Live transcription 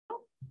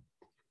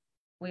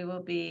We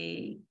will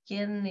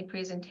begin the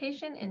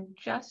presentation in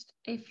just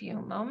a few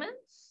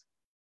moments.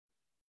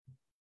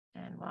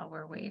 And while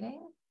we're waiting,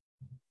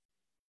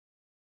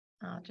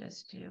 I'll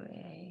just do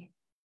a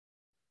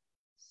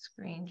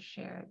screen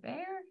share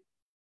there.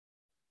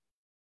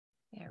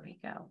 There we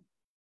go.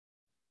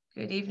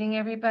 Good evening,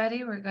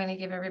 everybody. We're going to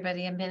give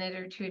everybody a minute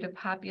or two to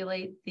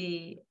populate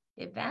the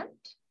event.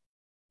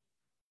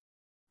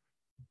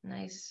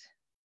 Nice,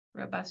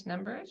 robust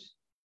numbers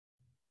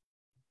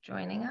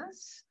joining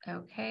us.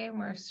 Okay, and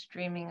we're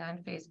streaming on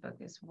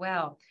Facebook as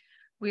well.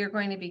 We are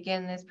going to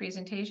begin this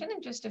presentation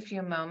in just a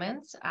few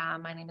moments.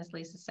 My name is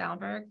Lisa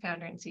Salberg,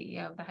 founder and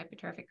CEO of the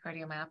Hypertrophic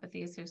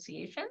Cardiomyopathy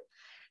Association.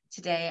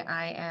 Today,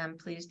 I am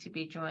pleased to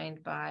be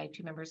joined by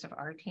two members of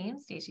our team,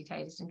 Stacy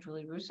Titus and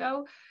Julie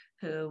Russo,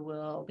 who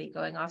will be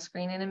going off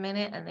screen in a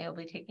minute, and they will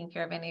be taking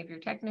care of any of your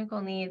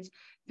technical needs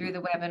through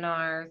the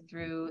webinar,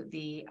 through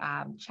the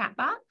chat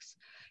box.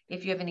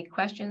 If you have any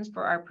questions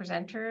for our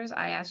presenters,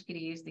 I ask you to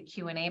use the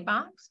Q&A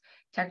box.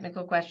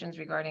 Technical questions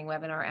regarding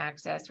webinar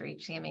access or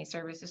HCMA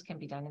services can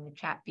be done in the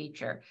chat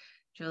feature.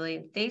 Julie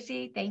and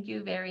Stacy, thank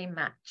you very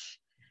much.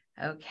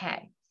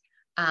 Okay.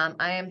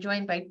 I am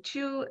joined by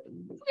two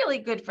really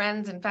good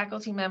friends and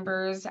faculty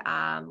members.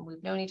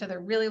 We've known each other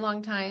a really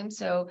long time.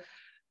 So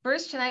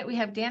first tonight, we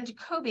have Dan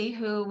Jacoby,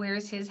 who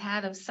wears his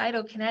hat of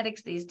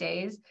Cytokinetics these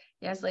days.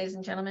 Yes, ladies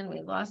and gentlemen,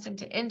 we lost him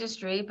to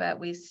industry, but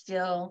we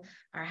still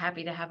are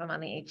happy to have him on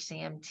the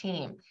HCM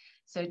team.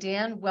 So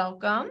Dan,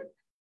 welcome.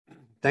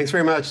 Thanks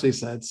very much,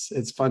 Lisa.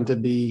 It's fun to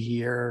be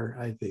here.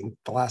 I think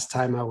the last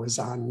time I was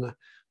on the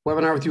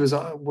webinar with you was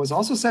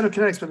also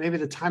Cytokinetics, but maybe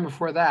the time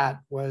before that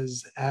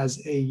was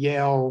as a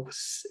Yale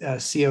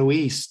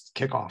COE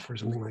kickoff or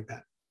something like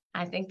that.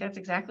 I think that's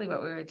exactly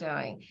what we were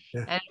doing.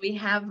 Yeah. And we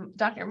have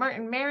Dr.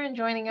 Martin Marin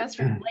joining us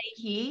from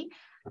Leahy.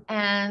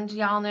 And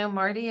y'all know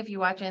Marty, if you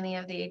watch any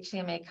of the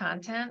HCMA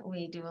content,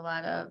 we do a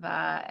lot of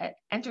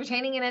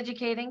entertaining and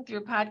educating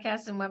through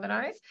podcasts and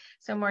webinars.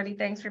 So Marty,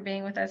 thanks for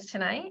being with us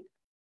tonight.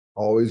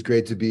 Always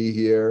great to be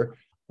here.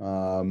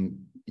 Good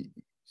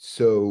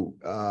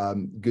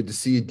to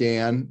see you,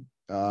 Dan.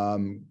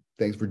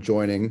 Thanks for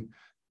joining.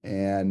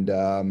 And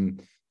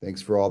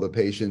thanks for all the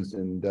patients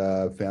and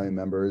family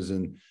members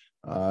and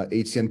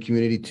HCM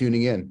community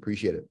tuning in.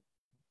 Appreciate it.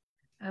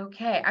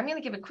 Okay, I'm going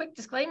to give a quick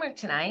disclaimer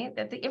tonight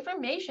that the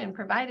information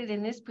provided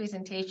in this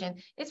presentation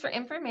is for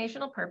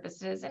informational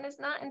purposes and is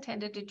not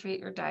intended to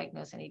treat or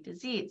diagnose any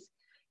disease.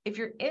 If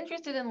you're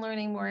interested in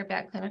learning more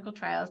about clinical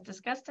trials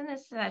discussed in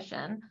this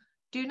session,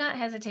 do not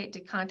hesitate to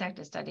contact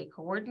a study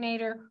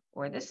coordinator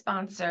or the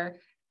sponsor.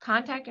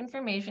 Contact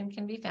information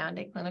can be found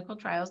at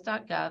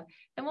clinicaltrials.gov,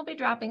 and we'll be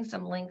dropping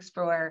some links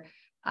for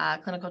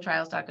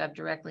clinicaltrials.gov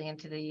directly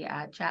into the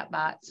chat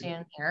bot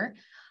soon here.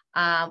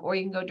 Or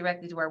you can go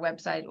directly to our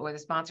website or the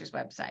sponsor's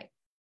website.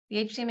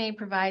 The HCMA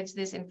provides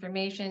this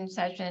information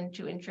session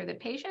to ensure that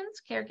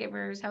patients,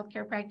 caregivers,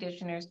 healthcare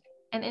practitioners,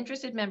 and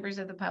interested members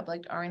of the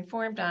public are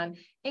informed on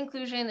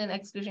inclusion and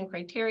exclusion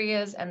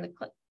criteria and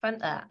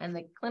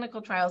the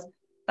clinical trials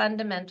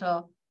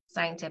fundamental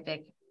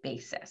scientific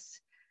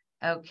basis.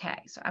 Okay,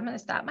 so I'm going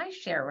to stop my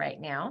share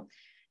right now,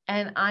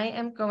 and I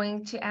am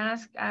going to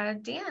ask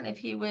Dan if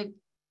he would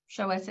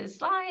show us his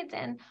slides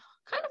and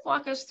kind of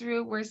walk us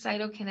through where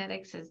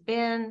Cytokinetics has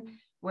been,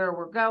 where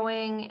we're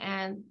going.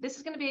 And this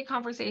is going to be a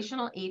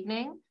conversational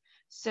evening.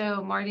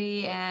 So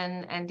Marty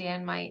and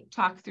Dan might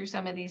talk through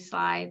some of these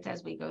slides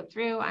as we go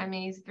through. I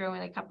may throw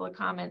in a couple of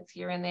comments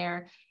here and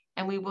there,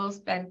 and we will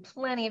spend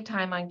plenty of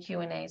time on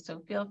Q&A. So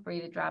feel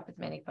free to drop as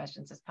many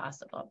questions as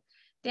possible.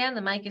 Dan,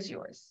 the mic is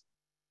yours.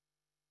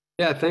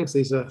 Yeah, thanks,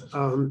 Lisa.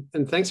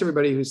 And thanks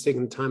everybody who's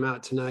taking the time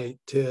out tonight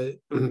to,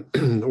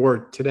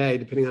 or today,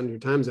 depending on your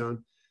time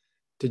zone,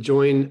 to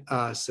join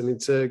us. I mean,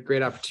 it's a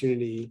great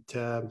opportunity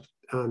to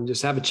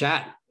just have a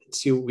chat and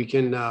see what we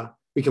can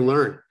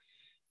learn.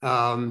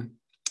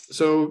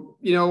 So,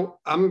 you know,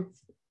 I'm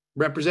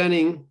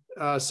representing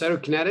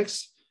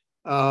Cytokinetics,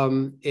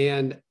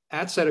 and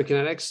at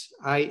Cytokinetics,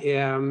 I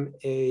am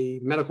a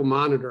medical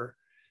monitor.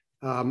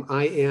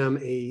 I am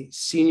a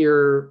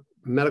senior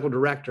medical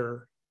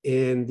director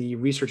in the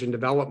research and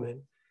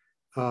development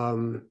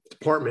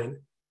department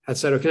at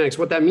Cytokinetics.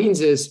 What that means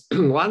is a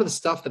lot of the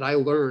stuff that I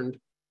learned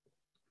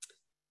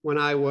when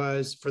I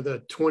was, for the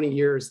 20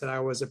 years that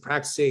I was a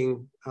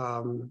practicing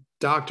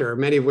doctor,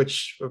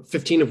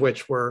 15 of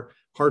which were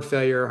heart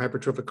failure,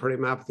 hypertrophic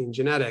cardiomyopathy, and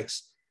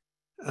genetics.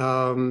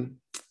 The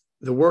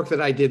work that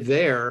I did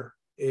there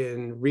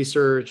in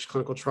research,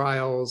 clinical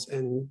trials,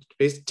 and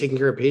basically taking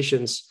care of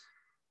patients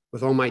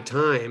with all my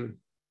time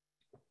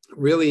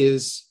really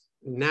is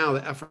now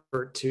the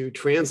effort to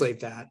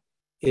translate that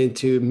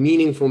into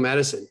meaningful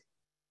medicine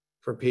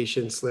for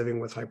patients living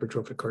with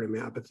hypertrophic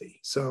cardiomyopathy.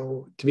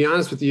 So to be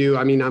honest with you,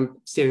 I mean, I'm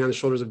standing on the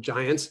shoulders of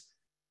giants.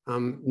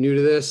 I'm new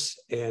to this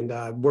and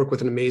work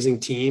with an amazing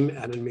team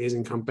at an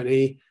amazing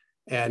company.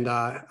 And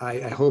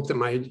I hope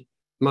that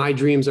my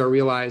dreams are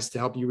realized to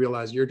help you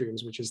realize your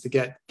dreams, which is to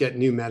get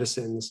new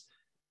medicines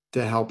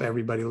to help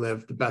everybody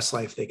live the best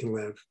life they can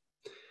live.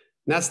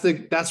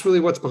 That's really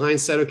what's behind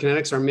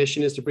Cytokinetics. Our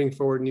mission is to bring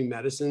forward new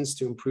medicines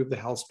to improve the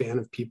health span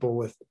of people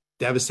with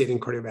devastating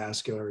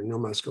cardiovascular and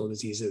neuromuscular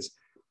diseases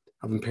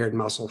of impaired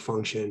muscle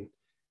function.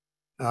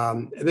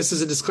 This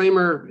is a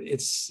disclaimer.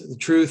 It's the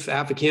truth.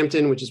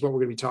 Aficamten, which is what we're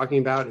going to be talking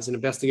about, is an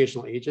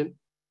investigational agent.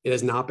 It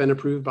has not been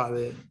approved by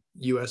the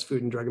U.S.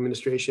 Food and Drug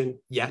Administration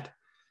yet,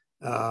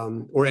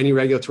 or any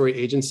regulatory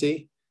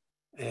agency.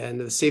 And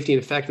the safety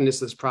and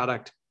effectiveness of this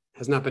product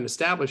has not been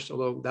established,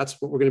 although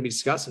that's what we're going to be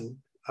discussing.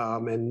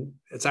 And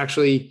it's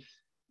actually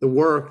the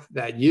work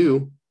that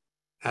you,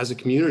 as a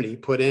community,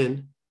 put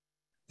in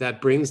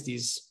that brings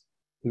these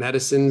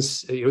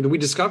medicines, that we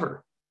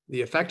discover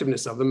the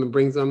effectiveness of them and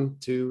brings them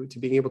to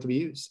being able to be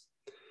used.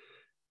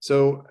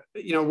 So,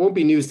 it won't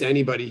be news to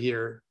anybody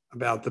here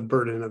about the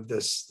burden of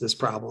this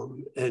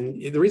problem.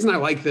 And the reason I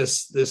like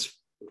this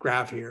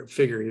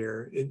figure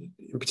here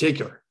in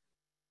particular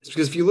is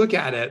because if you look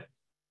at it,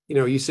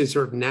 you say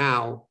sort of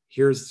now,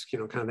 here's,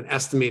 kind of an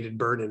estimated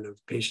burden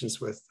of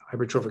patients with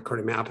hypertrophic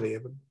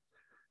cardiomyopathy.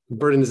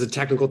 Burden is a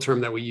technical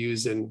term that we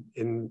use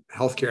in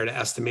healthcare to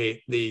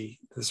estimate the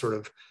sort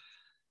of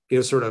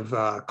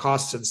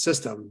costs of the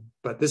system.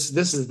 But this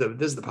is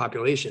the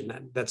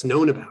population that's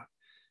known about.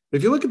 But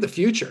if you look at the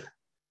future,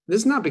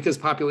 this is not because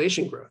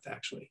population growth,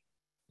 actually.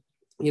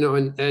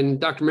 And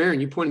Dr.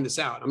 Marin, you pointed this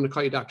out. I'm going to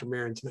call you Dr.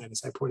 Marin tonight,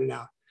 as I pointed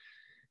out.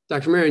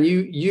 Dr. Marin,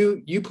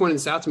 you pointed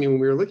this out to me when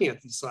we were looking at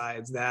these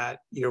slides that,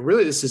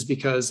 really this is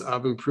because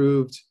of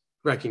improved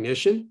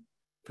recognition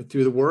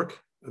through the work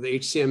of the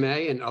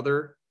HCMA and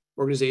other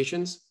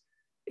organizations,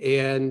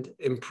 and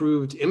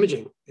improved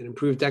imaging and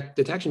improved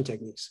detection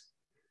techniques.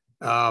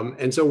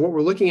 And so what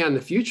we're looking at in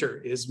the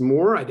future is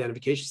more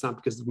identification. It's not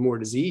because of more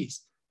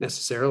disease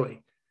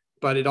necessarily,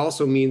 but it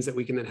also means that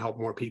we can then help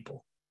more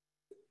people.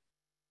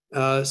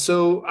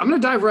 So I'm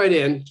going to dive right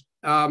in.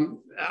 I'm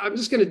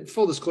just going to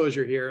full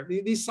disclosure here.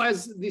 These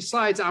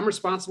slides, I'm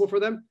responsible for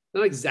them.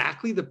 Not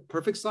exactly the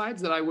perfect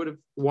slides that I would have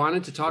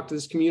wanted to talk to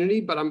this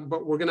community, but I'm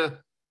going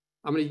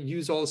to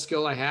use all the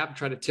skill I have,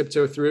 try to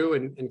tiptoe through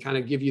and kind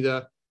of give you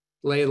the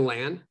lay of the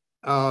land.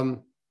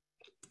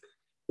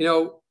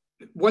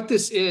 What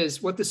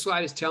this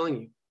slide is telling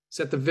you is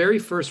that the very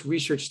first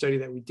research study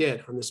that we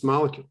did on this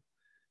molecule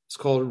is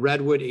called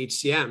Redwood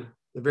HCM,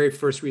 the very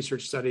first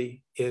research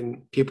study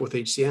in people with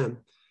HCM.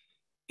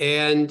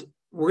 And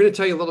we're going to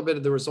tell you a little bit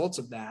of the results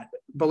of that.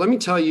 But let me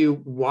tell you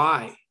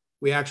why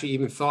we actually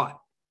even thought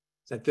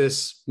that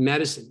this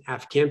medicine,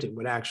 aficamten,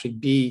 would actually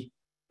be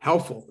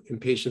helpful in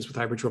patients with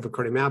hypertrophic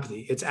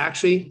cardiomyopathy. It's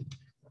actually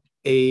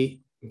a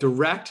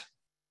direct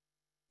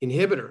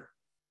inhibitor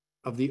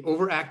of the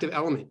overactive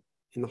element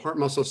in the heart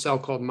muscle cell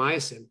called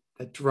myosin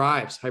that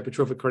drives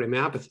hypertrophic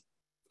cardiomyopathy.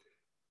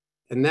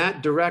 And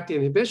that direct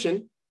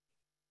inhibition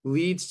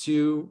leads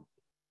to,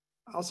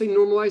 I'll say,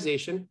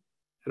 normalization.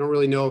 I don't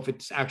really know if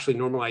it's actually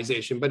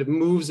normalization, but it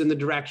moves in the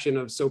direction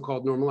of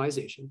so-called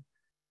normalization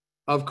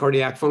of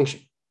cardiac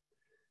function.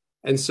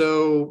 And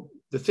so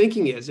the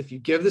thinking is, if you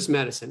give this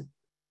medicine,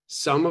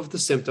 some of the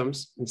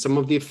symptoms and some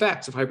of the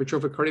effects of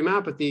hypertrophic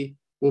cardiomyopathy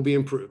will be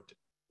improved.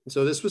 And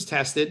so this was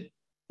tested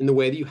in the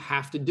way that you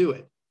have to do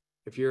it.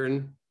 If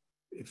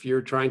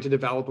you're trying to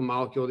develop a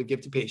molecule to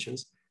give to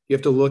patients, you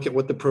have to look at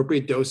what the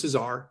appropriate doses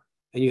are,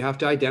 and you have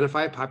to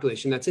identify a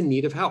population that's in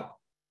need of help.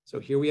 So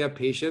here we have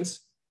patients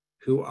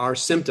who have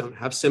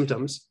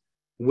symptoms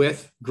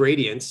with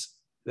gradients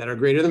that are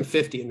greater than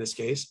 50 in this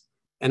case,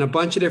 and a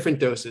bunch of different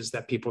doses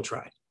that people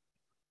tried.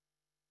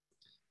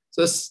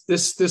 So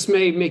this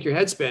may make your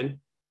head spin,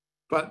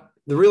 but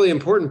the really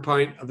important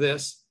point of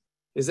this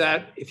is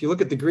that if you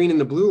look at the green and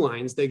the blue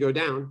lines, they go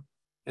down,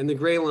 and the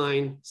gray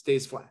line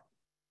stays flat,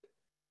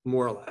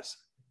 more or less.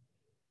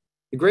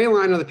 The gray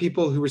line are the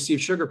people who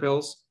received sugar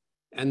pills,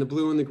 and the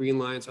blue and the green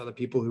lines are the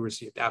people who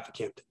received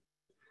aficamten.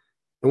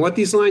 And what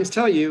these lines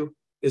tell you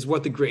is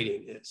what the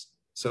gradient is.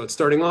 So it's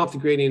starting off, the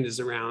gradient is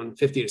around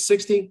 50 to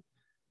 60.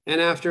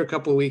 And after a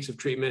couple of weeks of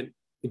treatment,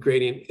 the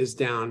gradient is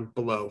down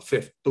below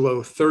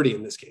 30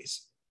 in this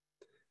case.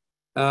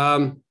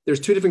 There's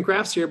two different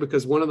graphs here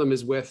because one of them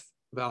is with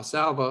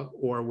Valsalva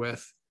or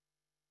with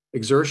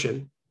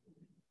exertion,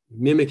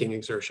 mimicking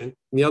exertion,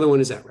 and the other one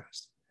is at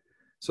rest.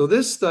 So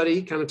this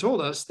study kind of told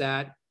us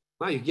that,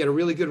 wow, you get a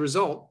really good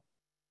result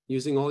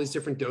using all these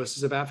different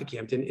doses of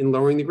aficamten in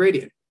lowering the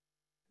gradient.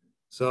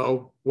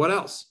 So what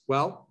else?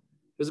 Well,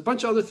 there's a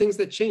bunch of other things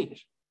that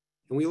changed,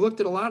 and we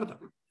looked at a lot of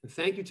them. And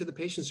thank you to the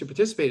patients who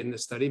participated in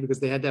this study because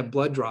they had to have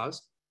blood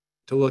draws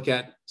to look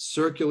at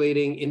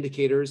circulating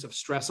indicators of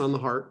stress on the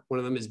heart. One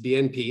of them is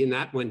BNP, and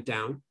that went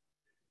down.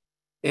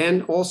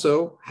 And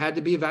also had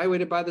to be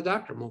evaluated by the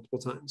doctor multiple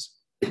times,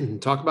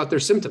 talk about their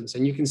symptoms.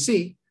 And you can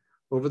see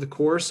over the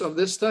course of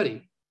this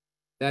study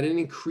that an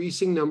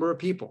increasing number of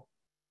people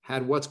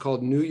had what's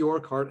called New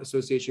York Heart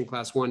Association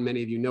Class 1.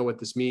 Many of you know what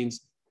this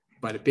means,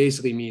 but it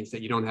basically means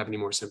that you don't have any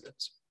more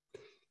symptoms.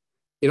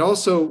 It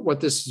also, what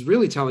this is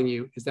really telling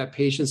you is that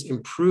patients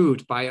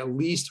improved by at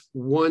least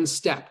one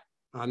step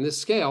on this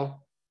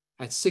scale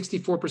at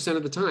 64%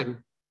 of the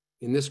time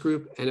in this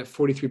group and at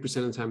 43%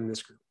 of the time in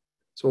this group.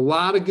 So a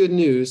lot of good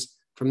news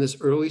from this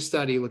early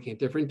study looking at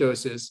different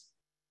doses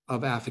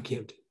of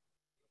aficamten.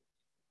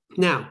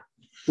 Now,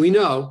 we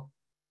know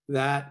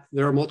that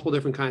there are multiple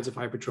different kinds of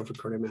hypertrophic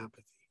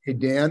cardiomyopathy. Hey,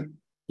 Dan.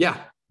 Yeah.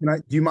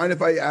 Do you mind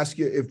if I ask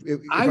you if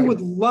I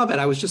would love it.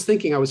 I was just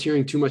thinking I was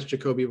hearing too much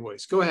Jacoby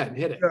voice. Go ahead and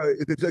hit it.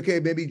 If it's okay,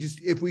 maybe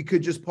just if we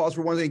could just pause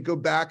for one second, go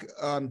back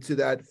to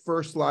that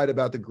first slide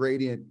about the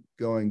gradient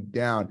going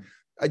down.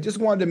 I just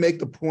wanted to make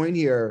the point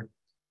here,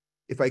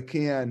 if I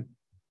can,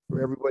 for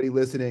everybody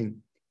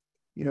listening.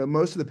 You know,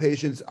 most of the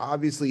patients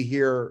obviously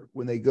hear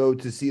when they go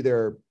to see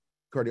their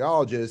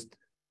cardiologist,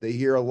 they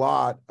hear a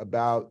lot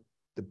about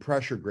the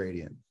pressure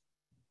gradient,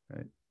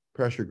 right?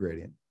 Pressure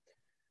gradient.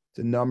 It's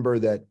a number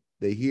that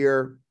they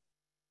hear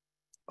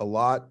a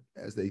lot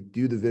as they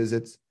do the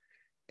visits.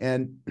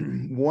 And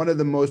one of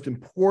the most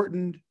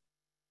important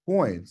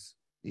points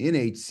in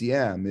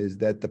HCM is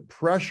that the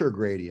pressure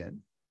gradient,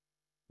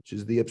 which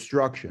is the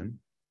obstruction,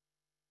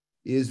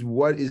 is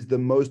what is the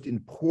most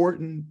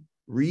important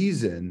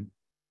reason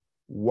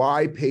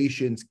why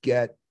patients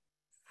get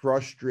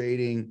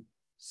frustrating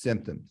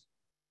symptoms: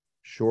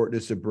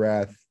 shortness of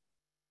breath,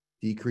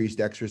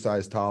 decreased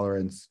exercise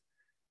tolerance,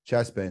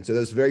 chest pain. So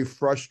those very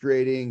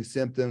frustrating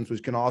symptoms,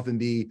 which can often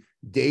be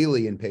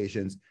daily in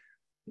patients,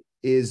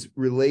 is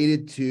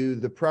related to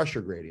the pressure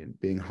gradient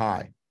being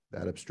high,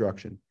 that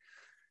obstruction.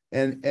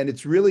 And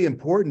it's really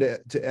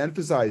important to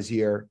emphasize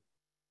here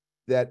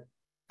that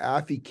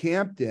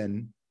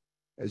aficamten,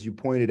 as you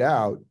pointed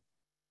out,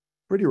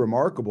 pretty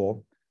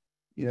remarkable.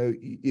 You know,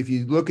 if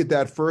you look at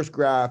that first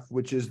graph,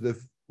 which is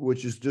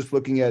just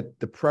looking at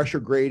the pressure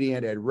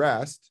gradient at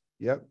rest,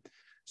 yep,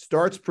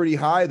 starts pretty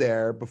high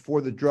there before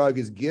the drug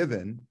is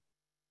given.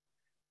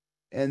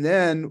 And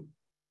then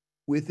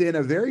within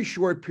a very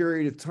short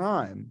period of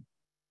time,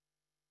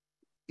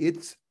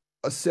 it's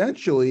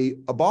essentially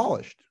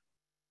abolished.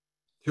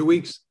 2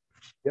 weeks.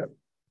 Yep,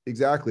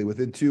 exactly,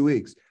 within 2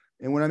 weeks.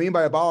 And what I mean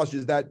by abolished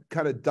is that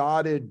kind of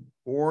dotted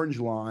orange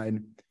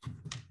line.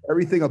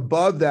 Everything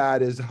above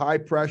that is high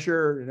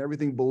pressure, and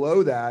everything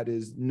below that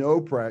is no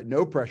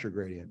pressure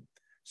gradient.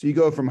 So you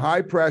go from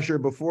high pressure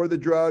before the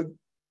drug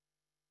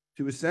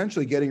to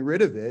essentially getting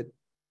rid of it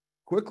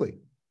quickly.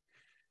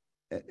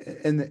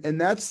 And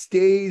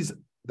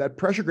that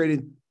pressure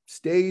gradient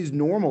stays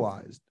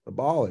normalized,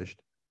 abolished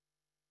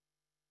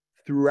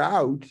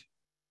throughout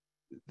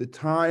the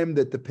time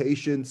that the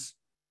patients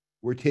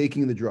were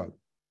taking the drug,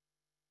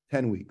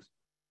 10 weeks.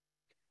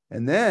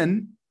 And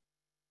then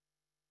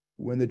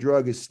when the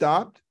drug is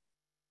stopped,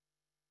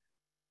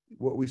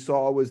 what we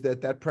saw was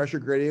that pressure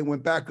gradient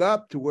went back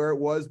up to where it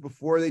was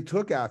before they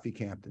took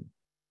aficamten,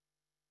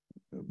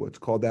 what's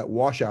called that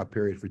washout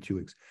period for 2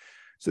 weeks.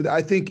 So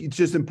I think it's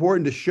just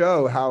important to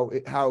show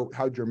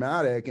how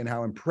dramatic and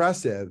how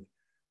impressive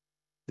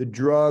the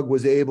drug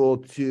was able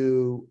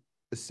to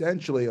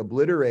essentially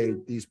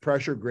obliterate these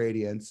pressure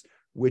gradients,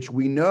 which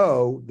we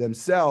know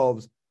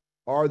themselves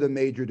are the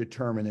major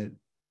determinant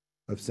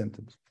of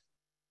symptoms.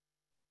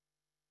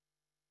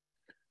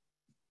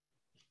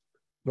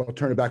 I'll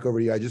turn it back over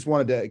to you. I just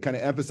wanted to kind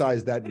of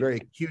emphasize that very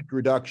acute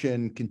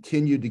reduction,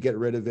 continued to get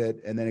rid of it,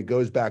 and then it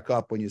goes back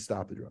up when you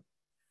stop the drug.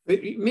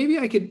 Maybe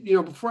I could,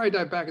 before I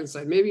dive back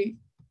inside, maybe,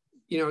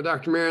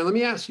 Dr. Marin, let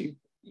me ask you,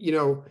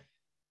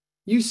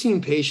 you've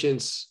seen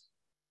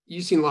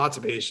lots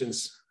of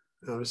patients,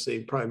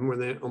 obviously probably more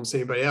than almost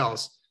anybody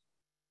else,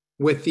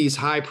 with these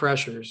high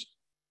pressures,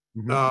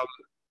 and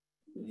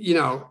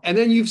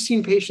then you've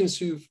seen patients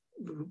who've,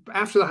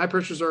 after the high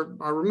pressures are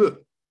removed,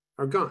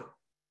 are gone.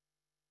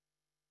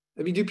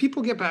 I mean, do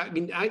people get back? I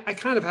mean, I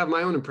kind of have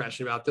my own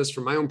impression about this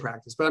from my own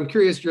practice, but I'm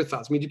curious your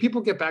thoughts. I mean, do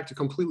people get back to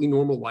completely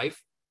normal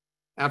life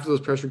after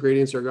those pressure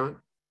gradients are gone,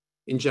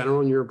 in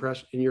general, in your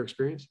impression, in your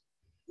experience?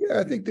 Yeah,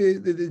 I think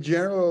the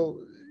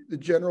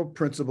general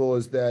principle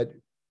is that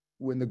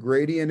when the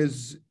gradient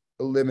is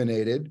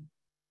eliminated,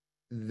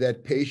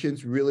 that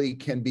patients really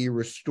can be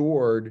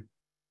restored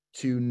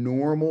to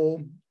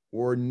normal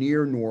or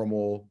near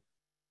normal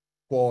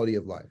quality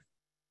of life.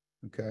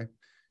 Okay,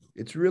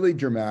 it's really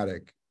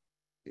dramatic.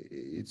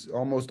 It's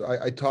almost,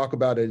 I talk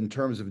about it in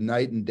terms of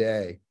night and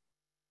day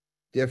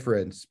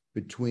difference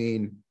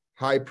between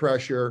high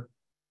pressure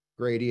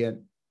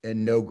gradient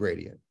and no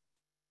gradient.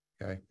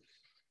 Okay,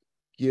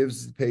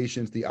 gives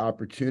patients the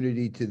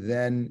opportunity to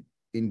then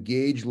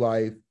engage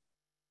life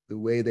the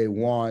way they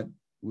want,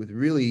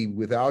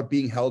 without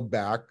being held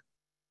back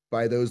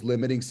by those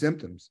limiting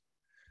symptoms.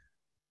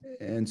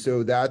 And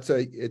so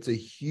it's a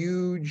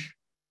huge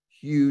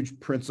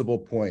principal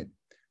point.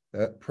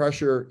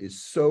 Pressure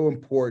is so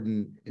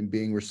important in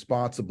being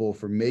responsible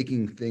for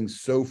making things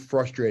so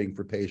frustrating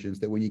for patients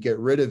that when you get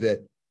rid of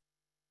it,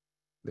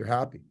 they're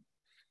happy.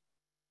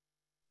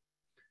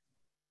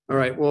 All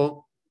right.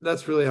 Well,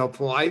 that's really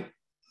helpful.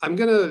 I'm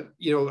going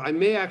to, I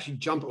may actually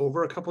jump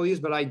over a couple of these,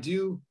 but I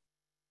do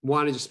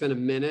want to just spend a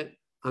minute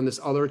on this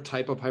other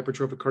type of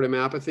hypertrophic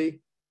cardiomyopathy.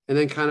 And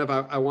then kind of,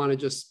 I want to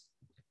just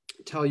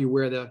tell you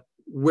where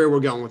we're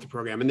going with the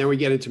program. And then we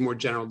get into more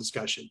general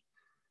discussion.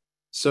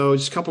 So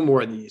just a couple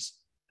more of these.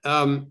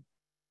 I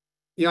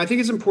think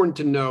it's important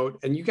to note,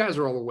 and you guys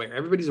are all aware,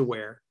 everybody's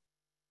aware,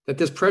 that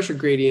this pressure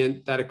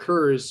gradient that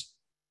occurs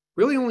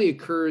really only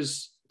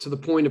occurs to the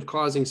point of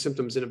causing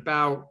symptoms in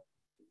about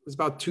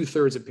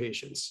 2/3 of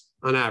patients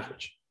on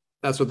average.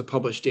 That's what the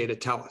published data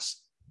tell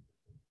us.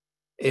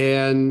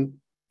 And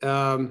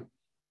when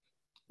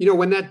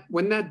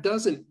that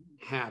doesn't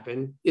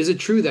happen, is it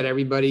true that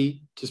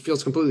everybody just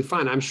feels completely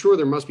fine? I'm sure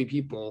there must be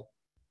people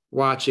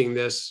watching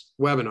this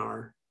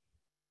webinar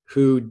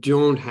who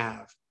don't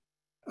have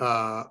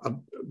a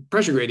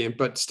pressure gradient,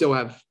 but still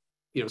have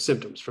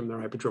symptoms from their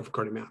hypertrophic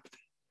cardiomyopathy.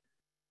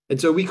 And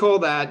so we call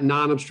that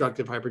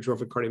non-obstructive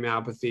hypertrophic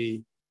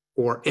cardiomyopathy,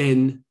 or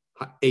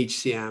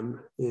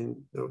NHCM,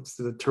 it's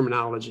the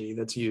terminology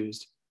that's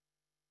used.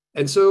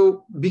 And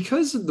so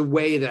because of the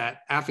way that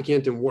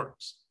aficamten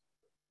works,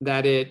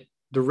 that it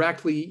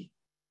directly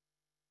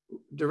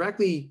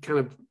kind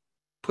of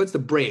puts the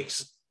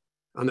brakes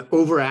on the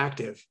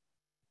overactive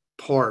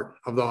part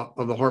of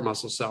the heart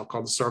muscle cell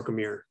called the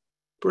sarcomere,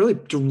 but really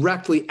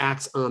directly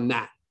acts on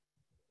that.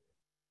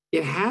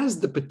 It has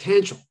the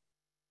potential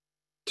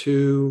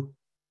to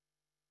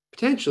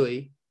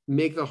potentially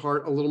make the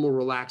heart a little more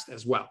relaxed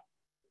as well.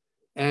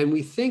 And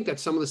we think that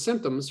some of the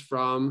symptoms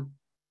from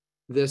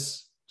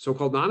this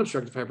so-called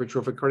non-obstructive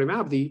hypertrophic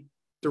cardiomyopathy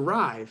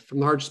derive from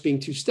the heart just being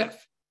too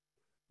stiff.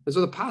 And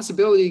so the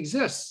possibility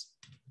exists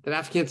that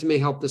aficamten may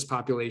help this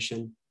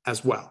population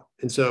as well.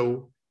 And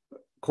so,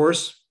 of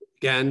course,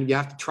 again, you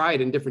have to try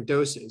it in different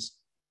doses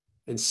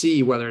and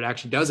see whether it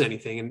actually does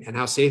anything and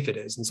how safe it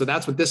is. And so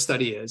that's what this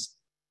study is.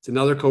 It's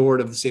another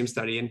cohort of the same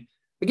study. And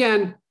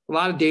again, a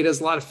lot of data,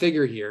 a lot of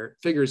figures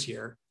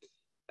here.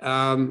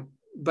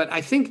 But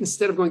I think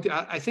instead of going through,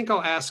 I think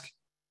I'll ask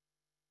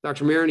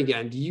Dr. Marin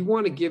again, do you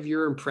want to give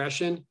your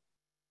impression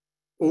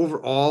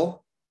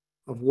overall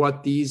of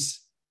what these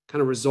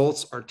kind of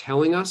results are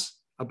telling us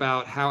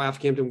about how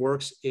aficamten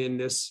works in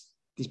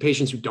these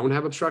patients who don't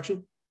have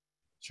obstruction?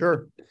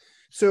 Sure.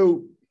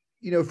 So,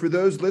 for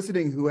those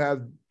listening who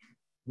have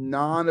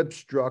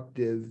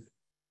non-obstructive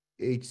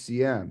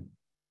HCM,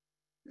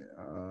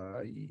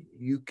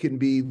 you can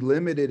be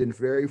limited and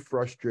very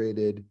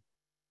frustrated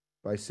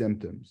by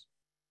symptoms.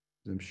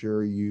 I'm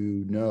sure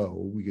you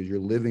know, because you're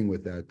living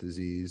with that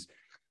disease,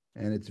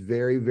 and it's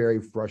very, very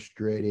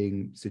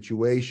frustrating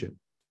situation.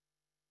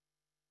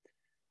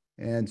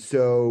 And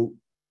so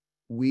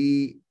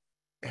we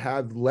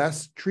have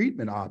less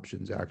treatment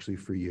options actually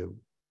for you,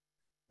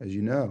 as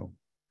you know,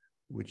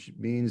 which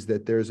means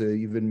that there's an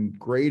even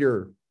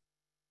greater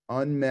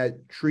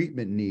unmet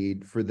treatment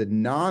need for the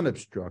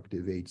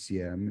non-obstructive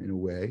HCM in a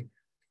way.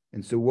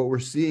 And so what we're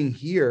seeing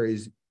here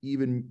is,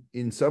 even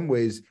in some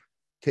ways,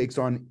 takes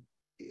on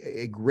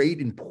a great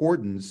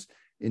importance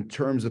in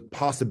terms of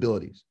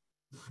possibilities,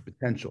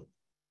 potential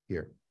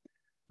here.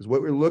 Because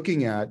what we're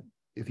looking at,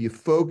 if you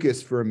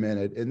focus for a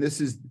minute, and this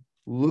is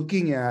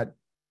looking at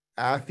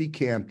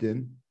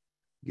aficamten,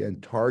 again,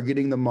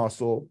 targeting the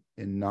muscle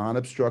in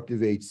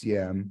non-obstructive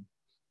HCM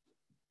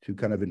to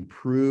kind of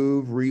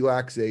improve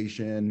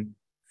relaxation,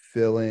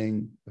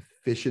 filling,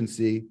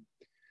 efficiency.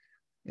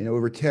 And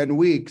over 10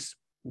 weeks,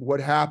 what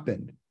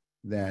happened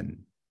then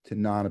to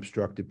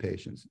non-obstructive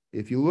patients?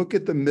 If you look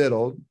at the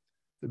middle,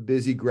 the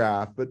busy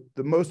graph, but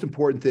the most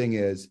important thing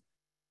is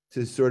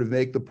to sort of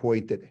make the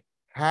point that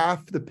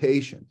half the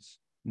patients,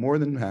 more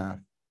than half,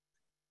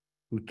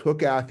 who took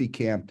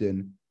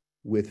aficamten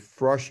with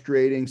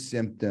frustrating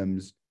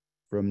symptoms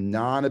from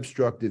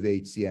non-obstructive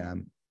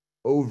HCM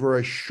over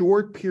a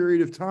short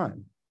period of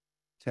time,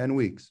 10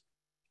 weeks,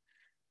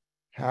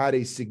 had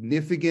a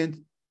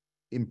significant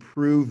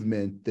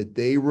improvement that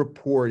they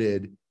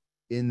reported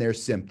in their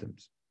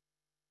symptoms.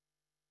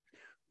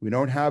 We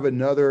don't have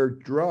another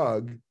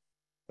drug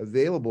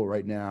available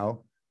right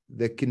now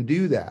that can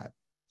do that at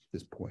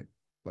this point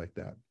like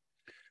that.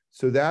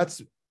 So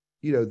that's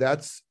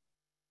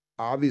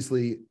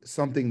obviously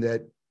something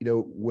that,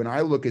 when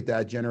I look at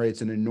that,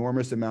 generates an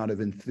enormous amount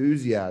of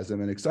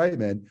enthusiasm and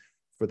excitement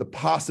for the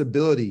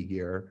possibility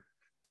here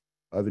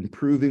of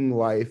improving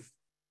life,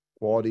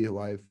 quality of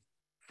life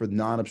for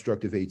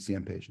non-obstructive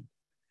HCM patients.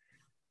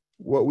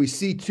 What we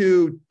see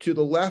to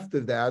the left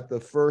of that, the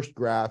first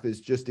graph,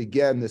 is just,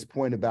 again, this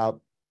point about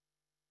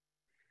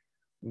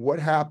what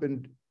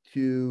happened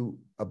to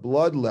a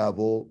blood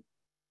level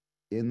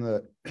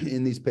in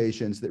these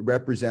patients that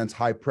represents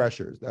high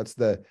pressures. That's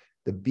the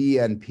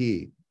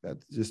BNP.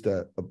 That's just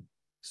a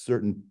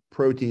certain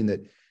protein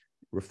that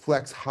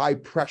reflects high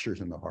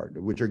pressures in the heart,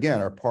 which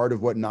again are part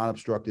of what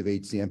non-obstructive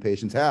HCM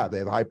patients have. They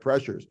have high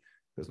pressures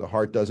because the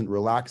heart doesn't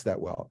relax that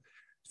well.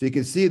 So you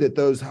can see that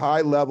those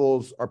high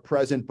levels are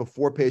present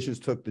before patients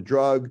took the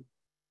drug,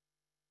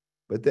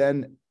 but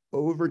then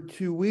over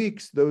 2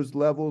 weeks, those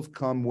levels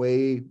come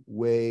way,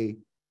 way,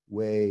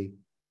 way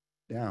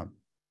down,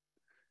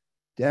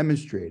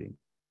 demonstrating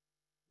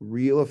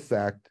real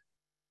effect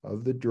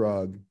of the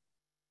drug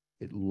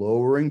at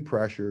lowering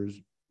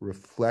pressures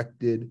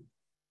reflected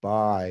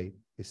by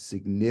a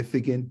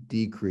significant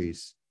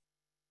decrease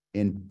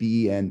in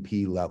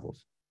BNP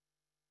levels.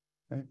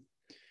 Okay.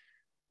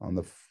 On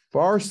the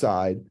far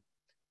side,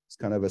 it's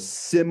kind of a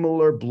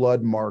similar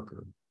blood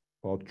marker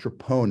called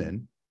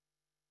troponin,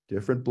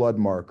 different blood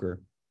marker.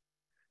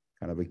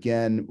 Kind of,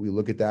 again, we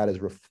look at that as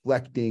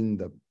reflecting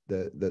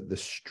the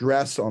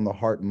stress on the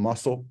heart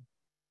muscle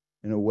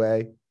in a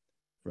way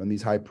from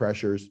these high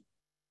pressures,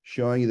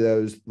 showing you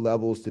those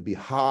levels to be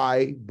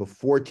high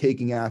before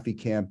taking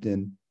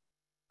aficamten,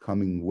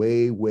 coming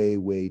way, way,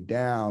 way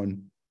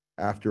down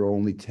after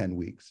only 10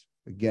 weeks.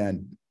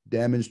 Again,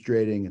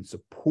 demonstrating and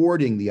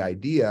supporting the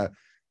idea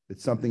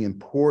that something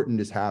important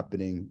is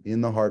happening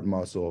in the heart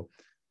muscle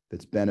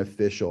that's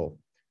beneficial.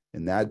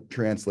 And that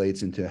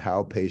translates into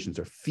how patients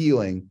are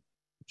feeling,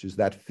 which is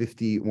that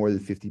more than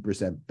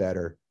 50%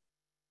 better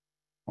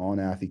on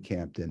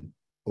aficamten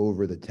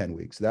over the 10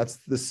 weeks. That's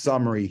the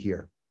summary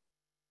here.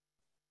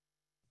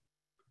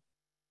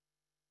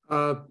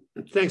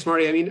 Thanks,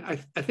 Marty. I mean,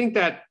 I think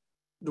that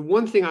the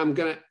one thing I'm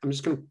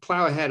just going to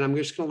plow ahead. I'm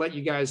just going to let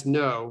you guys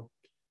know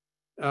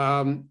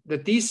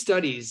that these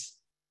studies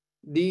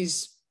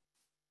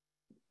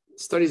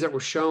that we're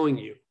showing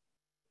you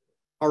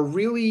are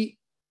really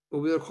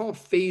what we'll call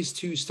phase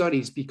 2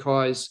 studies,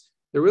 because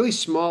they're really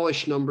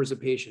smallish numbers of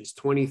patients,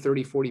 20,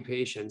 30, 40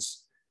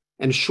 patients,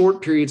 and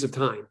short periods of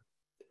time,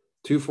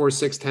 2, 4,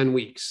 6, 10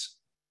 weeks.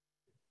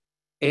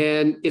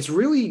 And it's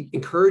really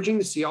encouraging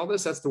to see all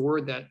this. That's the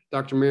word that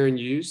Dr. Marin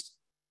used.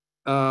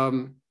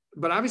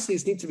 But obviously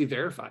this needs to be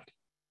verified.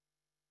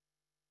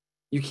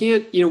 You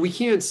can't, we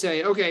can't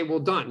say, okay, well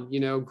done,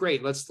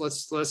 great.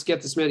 Let's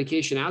get this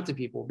medication out to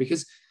people,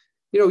 because,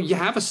 you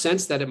have a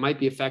sense that it might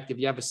be effective.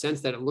 You have a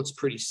sense that it looks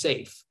pretty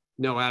safe.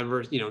 No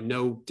adverse,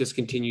 no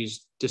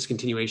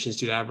discontinuations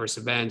due to adverse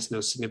events,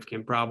 no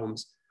significant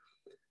problems.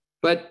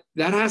 But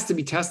that has to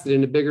be tested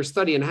in a bigger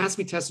study, and it has to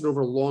be tested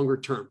over a longer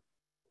term.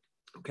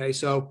 Okay,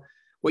 so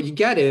what you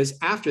get is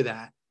after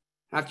that,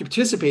 after you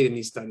participate in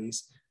these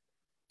studies,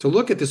 to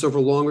look at this over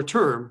longer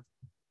term,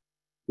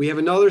 we have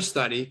another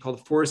study called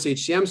the Forest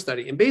HCM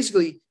study. And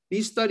basically,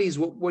 these studies,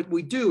 what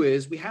we do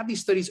is we have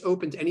these studies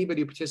open to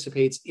anybody who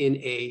participates in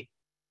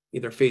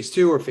either phase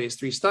 2 or phase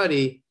 3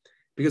 study,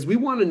 because we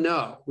want to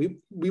know,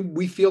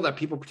 we feel that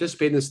people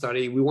participate in the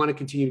study. We want to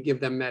continue to give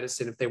them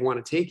medicine if they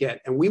want to take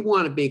it. And we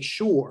want to make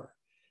sure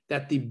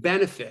that the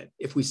benefit,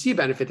 if we see a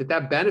benefit,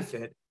 that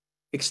benefit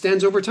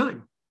extends over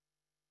time.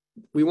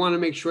 We want to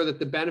make sure that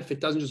the benefit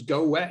doesn't just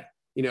go away.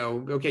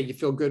 Okay, you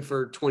feel good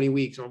for 20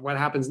 weeks, or what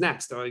happens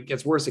next? Or it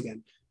gets worse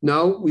again.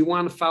 No, we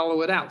want to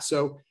follow it out.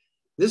 So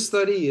this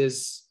study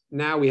is,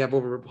 now we have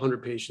over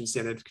 100 patients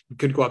in it. It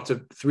could go up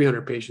to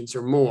 300 patients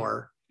or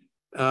more.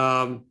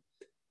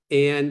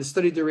 And the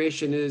study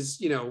duration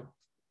is,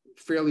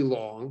 fairly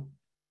long.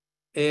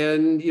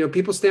 And,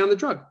 people stay on the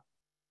drug.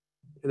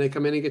 And they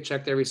come in and get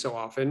checked every so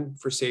often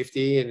for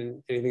safety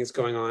and anything that's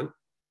going on.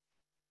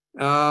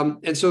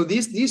 And so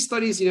these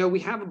studies, we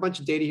have a bunch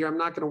of data here. I'm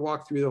not going to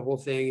walk through the whole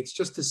thing. It's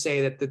just to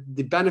say that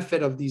the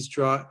benefit of these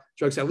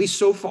drugs, at least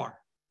so far,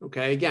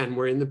 okay, again,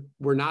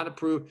 we're not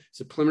approved. It's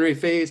a preliminary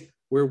phase.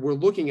 We're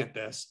looking at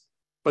this,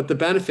 but the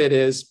benefit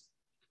of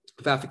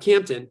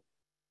aficamten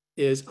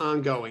is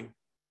ongoing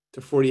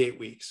to 48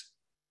 weeks.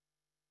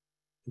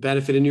 The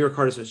benefit in New York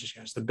Heart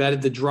Association,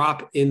 the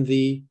drop in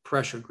the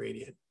pressure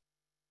gradient.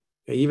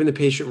 Okay, even the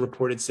patient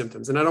reported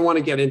symptoms. And I don't want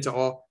to get into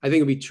all, I think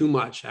it'd be too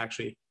much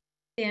actually.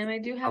 Dan, I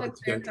do have a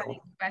clarifying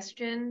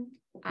question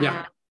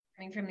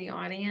coming from the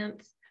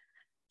audience.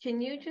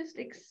 Can you just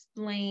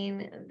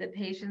explain the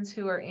patients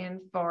who are in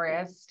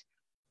Forest?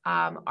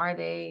 Are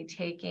they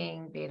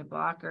taking beta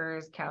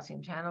blockers,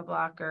 calcium channel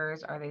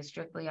blockers? Are they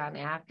strictly on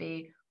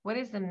AFI? What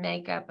is the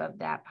makeup of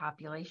that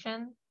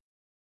population?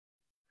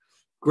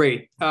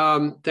 Great.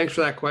 Thanks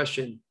for that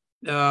question.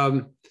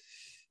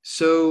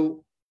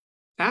 So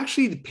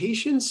actually, the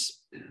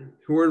patients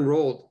who were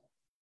enrolled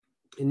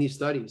in these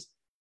studies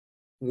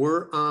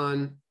were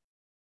on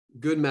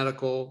good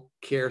medical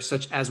care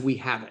such as we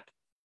have it,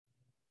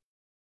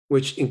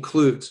 which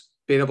includes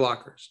beta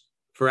blockers,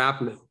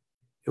 verapamil.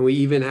 And we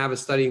even have a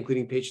study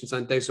including patients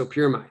on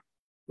disopyramide,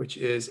 which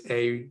is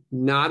a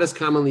not as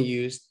commonly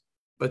used,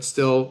 but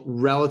still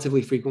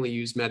relatively frequently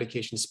used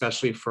medication,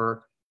 especially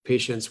for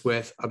patients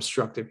with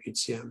obstructive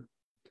HCM.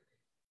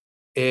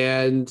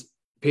 And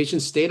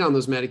patients stayed on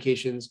those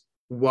medications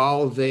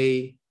while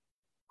they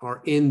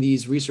are in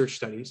these research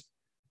studies,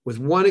 with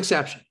one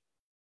exception.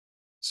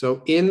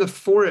 So in the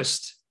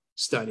Forest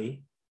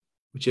study,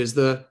 which is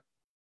the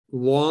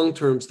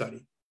long-term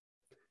study,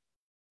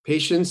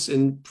 patients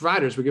and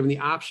providers were given the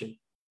option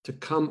to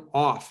come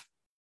off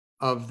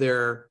of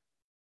their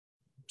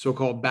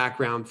so-called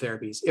background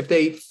therapies if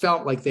they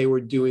felt like they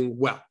were doing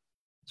well.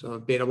 So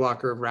beta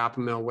blocker,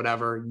 verapamil,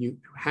 whatever you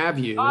have.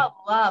 I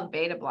love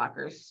beta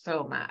blockers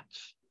so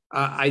much.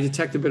 I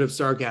detect a bit of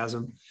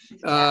sarcasm.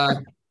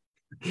 Patients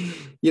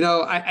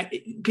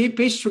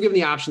were given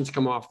the option to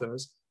come off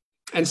those.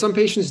 And some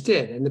patients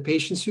did. And the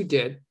patients who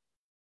did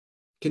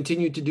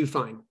continued to do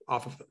fine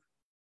off of them.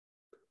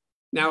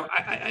 Now,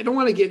 we don't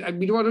want to get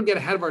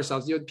ahead of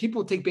ourselves.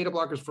 People take beta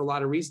blockers for a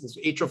lot of reasons.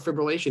 Atrial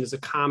fibrillation is a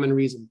common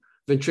reason.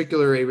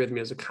 Ventricular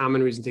arrhythmia is a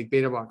common reason to take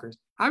beta blockers.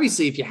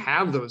 Obviously, if you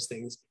have those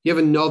things, you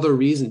have another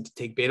reason to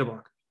take beta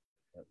blockers.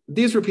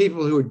 These were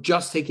people who were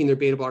just taking their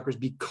beta blockers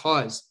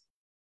because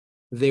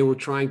they were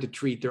trying to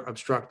treat their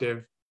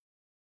obstructive,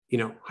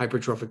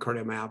 hypertrophic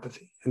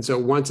cardiomyopathy. And so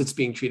once it's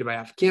being treated by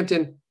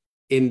aficamten,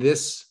 in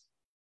this,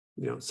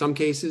 some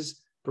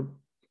cases,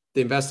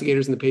 the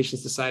investigators and the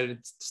patients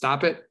decided to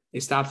stop it. They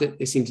stopped it.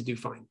 They seemed to do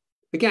fine.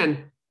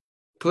 Again,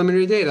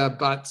 preliminary data,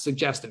 but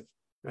suggestive,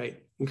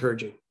 right?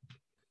 Encouraging.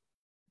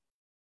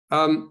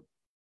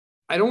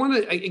 I don't want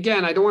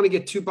to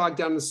get too bogged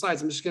down in the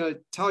slides. I'm just going to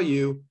tell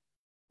you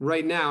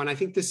right now, and I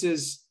think this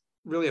is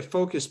really a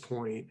focus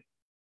point,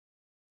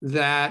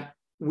 that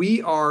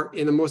we are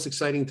in the most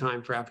exciting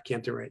time for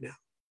aficamten right now,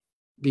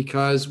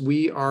 because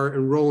we are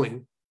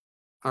enrolling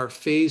our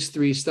phase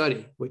 3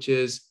 study, which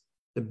is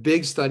the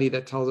big study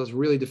that tells us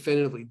really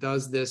definitively,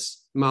 does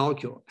this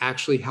molecule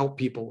actually help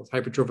people with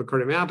hypertrophic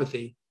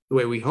cardiomyopathy the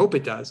way we hope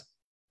it does?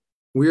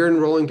 We're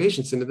enrolling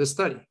patients into this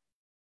study.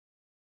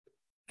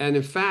 And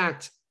in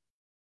fact,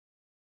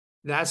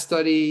 that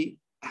study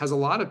has a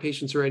lot of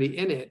patients already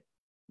in it,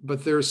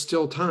 but there's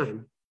still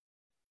time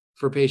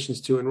for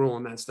patients to enroll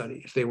in that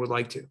study if they would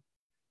like to.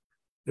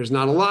 There's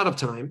not a lot of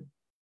time,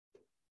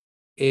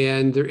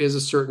 and there is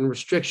a certain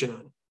restriction on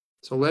it.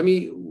 So let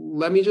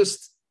me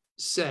just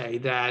say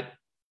that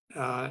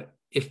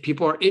if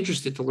people are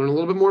interested to learn a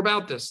little bit more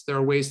about this, there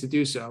are ways to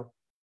do so,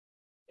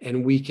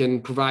 and we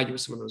can provide you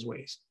with some of those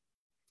ways.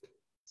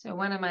 So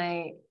one of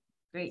my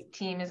great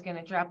team is going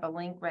to drop a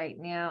link right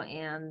now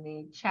in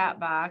the chat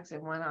box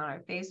and one on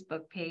our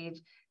Facebook page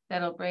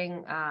that'll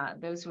bring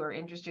those who are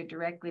interested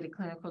directly to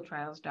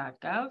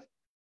clinicaltrials.gov,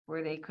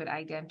 where they could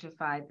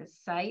identify the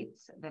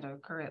sites that are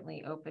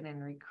currently open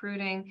and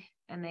recruiting,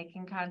 and they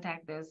can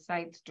contact those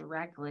sites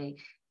directly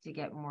to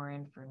get more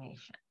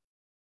information.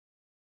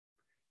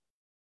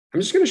 I'm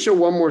just going to show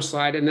one more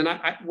slide, and then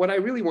what I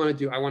really want to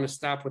do, I want to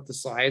stop with the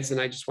slides, and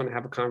I just want to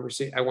have a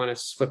conversation. I want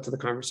to flip to the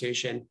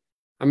conversation.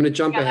 I'm going to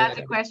jump ahead. Lots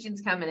of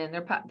questions coming in.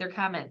 They're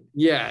coming.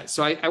 Yeah,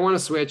 so I want to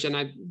switch, and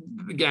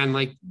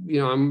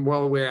I'm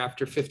well aware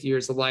after 50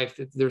 years of life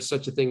that there's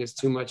such a thing as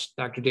too much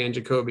Dr. Dan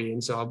Jacoby,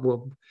 and so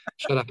we'll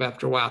shut up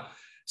after a while.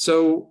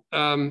 So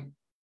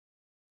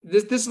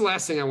this is the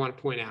last thing I want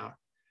to point out,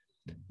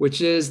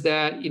 which is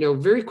that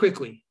very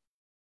quickly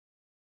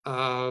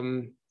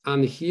on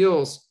the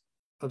heels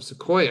of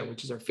Sequoia,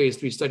 which is our phase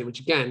 3 study, which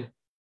again,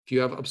 if you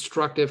have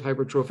obstructive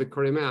hypertrophic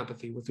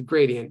cardiomyopathy with a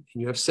gradient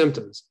and you have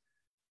symptoms,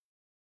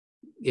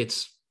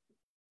 it's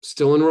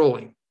still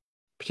enrolling,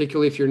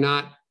 particularly if you're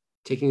not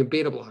taking a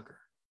beta blocker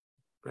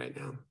right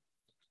now.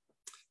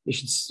 You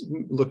should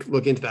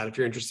look into that if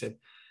you're interested.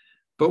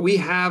 But we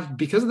have,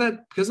 because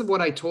of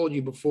what I told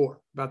you before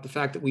about the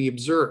fact that we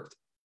observed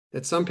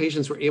that some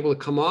patients were able to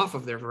come off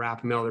of their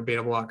verapamil, their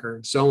beta blocker,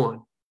 and so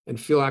on, and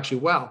feel actually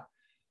well.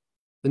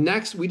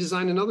 We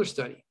designed another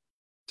study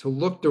to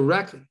look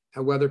directly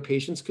at whether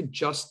patients could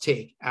just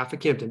take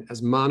aficamten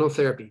as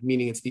monotherapy,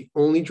 meaning it's the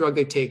only drug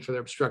they take for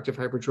their obstructive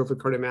hypertrophic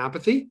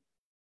cardiomyopathy,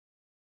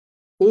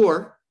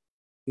 or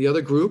the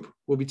other group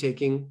will be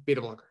taking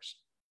beta blockers,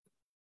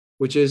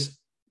 which is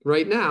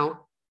right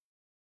now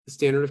the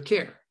standard of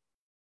care.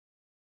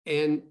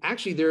 And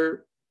actually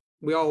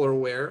we all are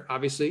aware,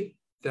 obviously,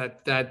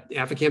 that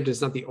aficamten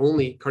is not the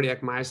only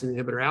cardiac myosin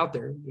inhibitor out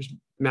there. There's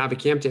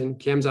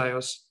mavacamten,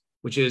 Camzyos,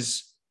 which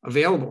is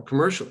available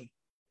commercially.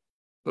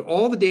 But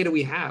all the data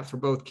we have for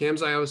both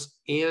Camzyos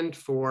and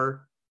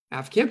for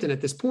aficamten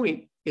at this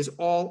point is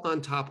all on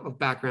top of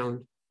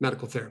background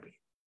medical therapy.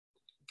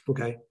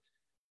 Okay.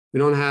 We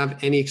don't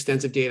have any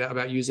extensive data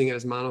about using it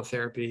as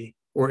monotherapy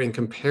or in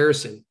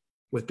comparison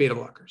with beta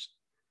blockers.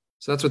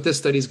 So that's what this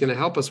study is going to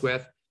help us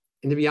with.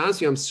 And to be honest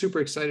with you, I'm super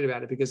excited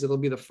about it because it'll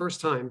be the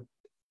first time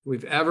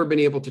we've ever been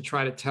able to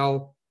try to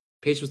tell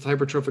patients with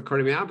hypertrophic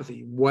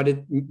cardiomyopathy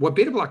what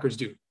beta blockers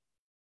do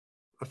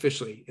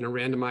officially in a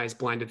randomized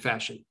blinded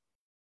fashion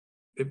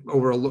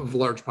over a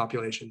large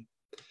population.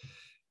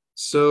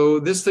 So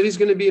this study is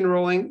going to be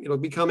enrolling. It'll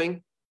be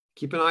coming.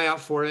 Keep an eye out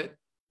for it.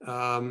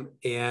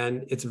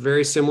 And it's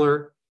very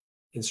similar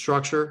in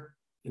structure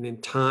and in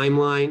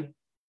timeline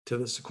to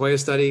the Sequoia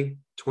study,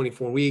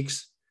 24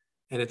 weeks.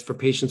 And it's for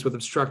patients with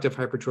obstructive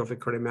hypertrophic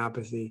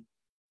cardiomyopathy.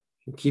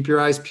 And keep your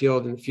eyes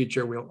peeled. In the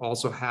future, we'll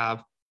also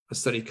have a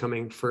study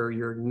coming for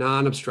your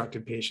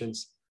non-obstructive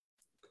patients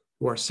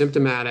who are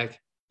symptomatic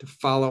to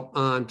follow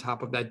on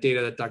top of that data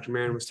that Dr.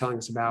 Marin was telling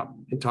us about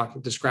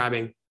and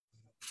describing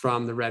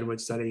from the Redwood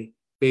study.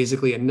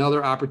 Basically,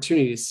 another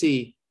opportunity to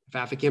see if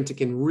aficamten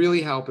can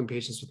really help in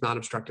patients with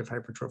non-obstructive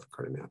hypertrophic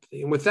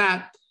cardiomyopathy. And with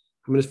that,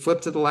 I'm going to flip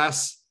to the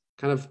last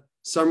kind of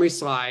summary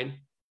slide.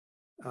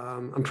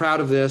 I'm proud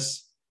of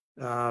this.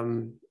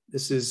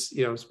 This is,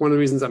 it's one of the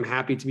reasons I'm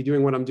happy to be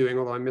doing what I'm doing,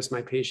 although I miss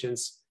my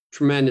patients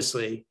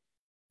tremendously.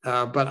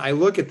 But I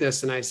look at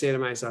this and I say to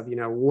myself,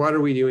 what are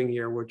we doing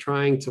here? We're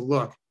trying to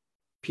look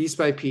piece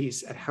by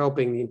piece at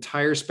helping the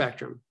entire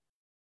spectrum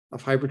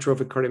of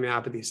hypertrophic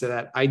cardiomyopathy so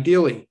that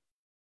ideally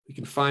we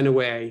can find a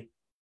way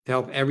to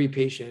help every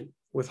patient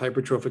with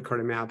hypertrophic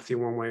cardiomyopathy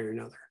one way or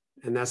another.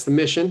 And that's the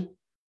mission.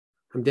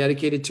 I'm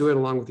dedicated to it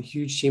along with a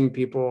huge team of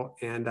people,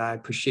 and I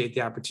appreciate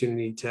the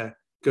opportunity to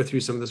go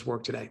through some of this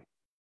work today.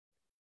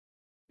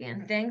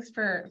 And thanks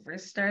for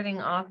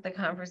starting off the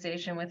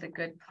conversation with a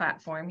good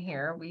platform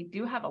here. We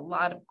do have a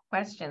lot of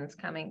questions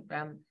coming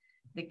from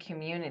the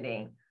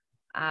community.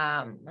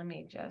 Let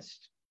me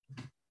just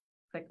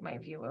click my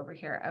view over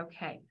here.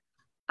 Okay.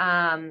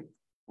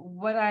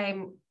 What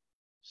I'm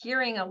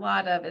hearing a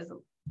lot of is a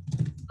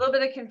little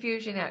bit of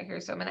confusion out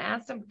here. So I'm going to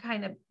ask some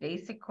kind of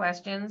basic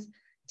questions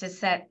to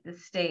set the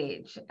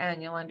stage,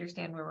 and you'll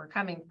understand where we're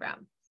coming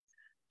from.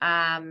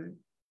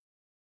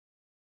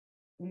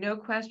 No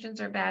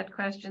questions are bad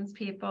questions,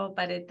 people,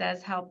 but it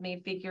does help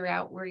me figure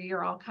out where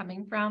you're all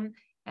coming from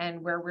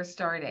and where we're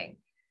starting.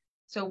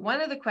 So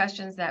one of the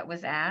questions that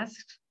was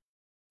asked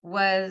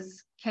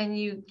was, can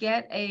you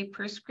get a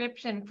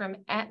prescription from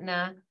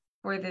Aetna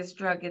for this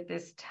drug at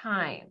this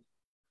time?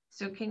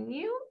 So can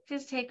you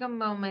just take a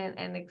moment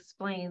and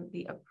explain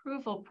the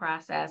approval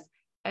process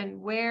and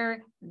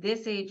where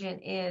this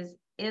agent is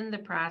in the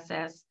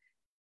process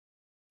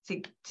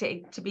to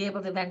be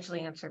able to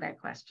eventually answer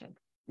that question?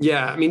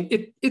 Yeah, I mean,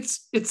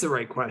 it's the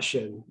right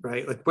question,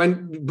 right? Like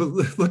when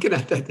looking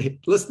at that,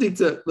 listening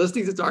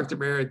to Dr.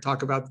 Marin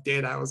talk about the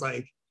data, I was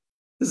like,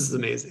 this is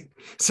amazing.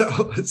 So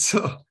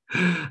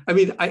I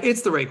mean,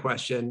 it's the right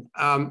question.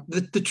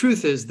 The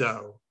truth is,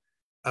 though,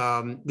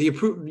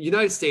 the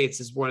United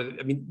States is one of the,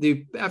 I mean,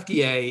 the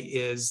FDA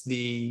is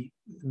the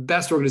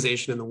best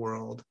organization in the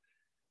world.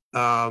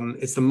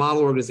 It's the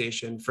model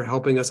organization for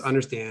helping us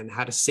understand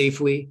how to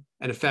safely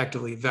and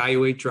effectively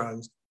evaluate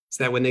drugs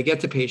so that when they get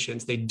to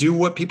patients, they do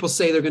what people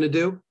say they're going to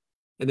do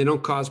and they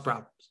don't cause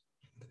problems.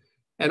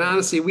 And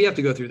honestly, we have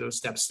to go through those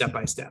steps step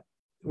by step.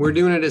 We're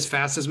doing it as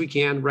fast as we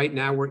can. Right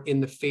now, we're in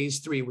the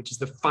phase 3, which is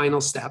the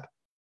final step.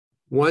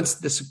 Once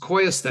the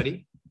Sequoia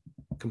study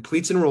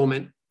completes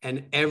enrollment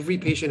and every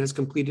patient has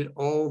completed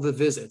all the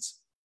visits,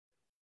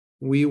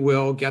 we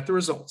will get the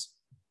results.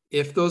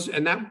 If those,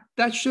 and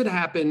that should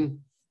happen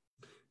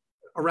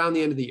around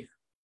the end of the year.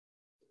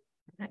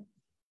 Okay.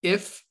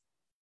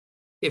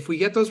 If we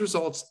get those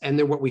results and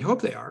they're what we hope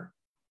they are,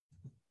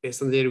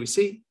 based on the data we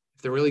see,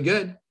 if they're really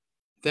good,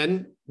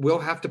 then we'll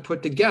have to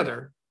put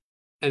together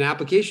an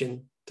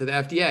application to the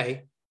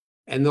FDA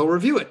and they'll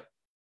review it.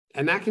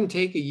 And that can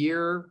take a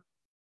year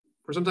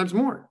or sometimes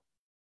more.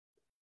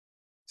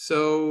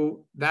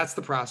 So that's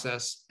the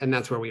process, and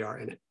that's where we are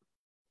in it.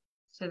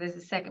 So there's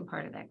a second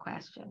part of that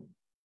question.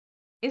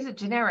 Is a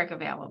generic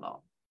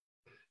available?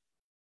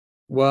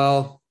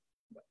 Well,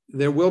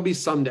 there will be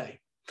someday.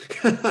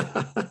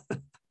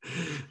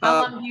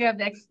 How long do you have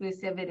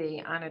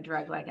exclusivity on a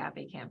drug like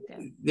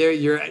Aficamten?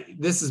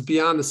 This is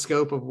beyond the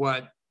scope of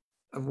what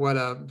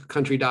a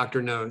country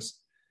doctor knows.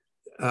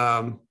 You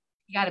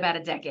got about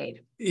a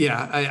decade.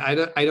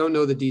 Yeah, I don't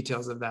know the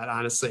details of that,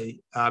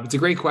 honestly. It's a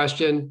great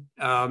question.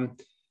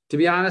 To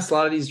be honest, a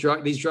lot of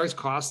these drugs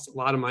cost a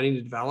lot of money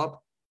to develop.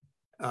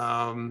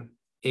 And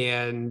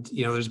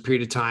there's a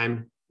period of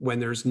time when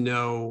there's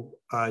no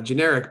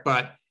generic,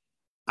 but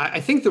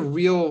I think the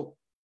real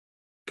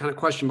kind of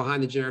question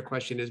behind the generic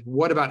question is,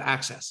 what about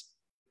access?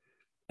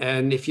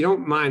 And if you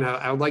don't mind,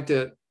 I would like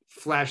to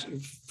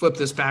flip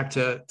this back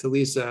to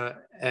Lisa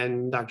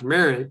and Dr.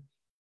 Marin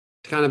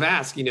to kind of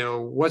ask,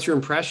 what's your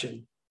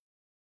impression,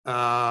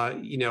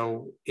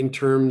 in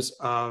terms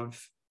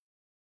of,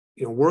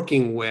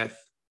 working with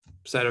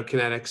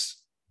Cytokinetics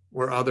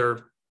or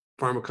other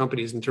pharma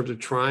companies in terms of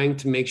trying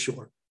to make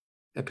sure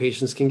that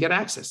patients can get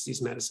access to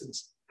these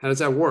medicines? How does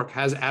that work?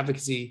 How does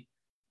advocacy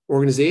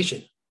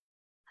organization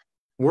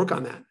work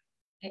on that?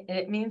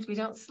 It means we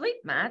don't sleep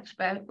much,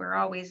 but we're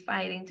always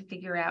fighting to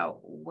figure out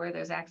where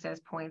those access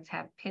points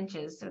have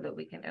pinches so that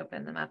we can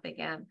open them up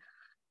again.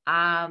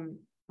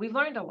 We've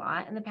learned a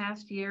lot in the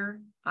past year.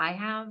 I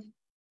have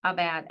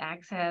about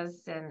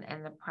access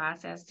and the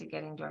process to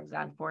getting drugs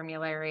on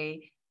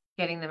formulary,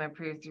 getting them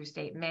approved through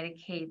state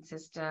Medicaid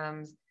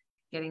systems,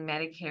 getting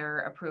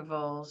Medicare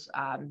approvals,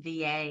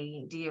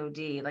 VA,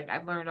 DOD. Like,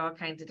 I've learned all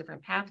kinds of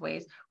different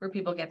pathways where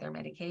people get their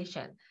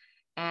medication.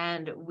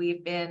 And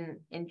we've been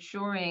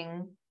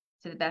ensuring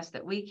to the best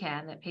that we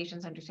can that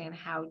patients understand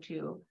how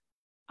to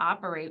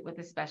operate with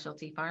a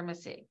specialty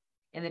pharmacy.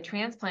 In the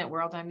transplant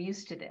world, I'm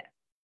used to this.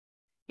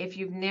 If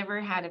you've never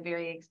had a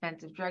very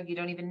expensive drug, you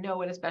don't even know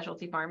what a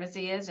specialty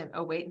pharmacy is. And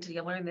wait until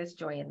you learn this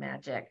joy and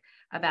magic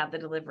about the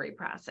delivery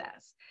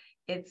process.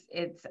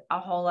 It's a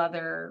whole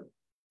other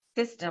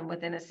system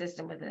within a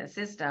system within a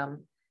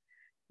system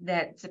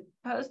that's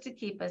supposed to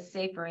keep us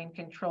safer and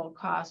control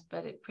costs,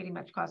 but it pretty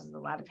much causes a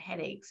lot of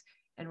headaches.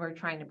 And we're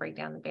trying to break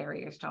down the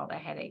barriers to all the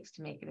headaches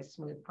to make it a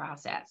smooth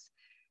process.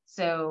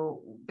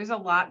 So there's a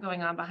lot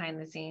going on behind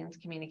the scenes,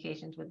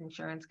 communications with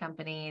insurance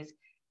companies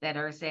that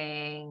are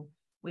saying,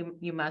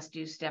 you must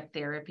do step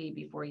therapy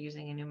before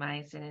using a new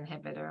myosin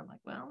inhibitor. I'm like,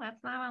 well,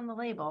 that's not on the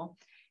label.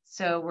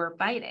 So we're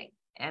fighting,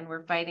 and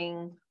we're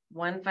fighting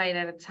one fight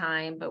at a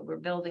time, but we're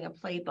building a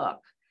playbook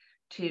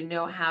to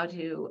know how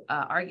to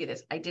argue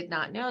this. I did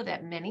not know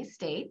that many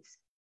states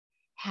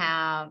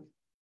have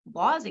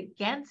laws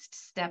against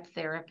step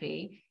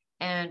therapy,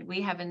 and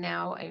we have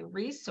now a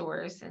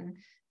resource. And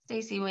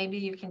Stacy, maybe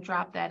you can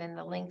drop that in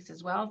the links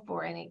as well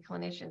for any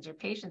clinicians or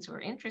patients who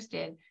are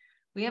interested,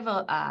 We have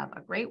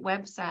a great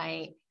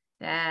website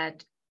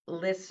that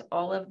lists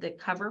all of the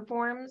cover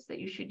forms that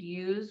you should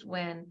use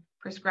when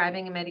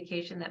prescribing a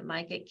medication that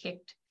might get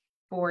kicked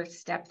for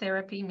step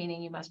therapy,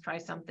 meaning you must try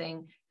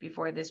something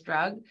before this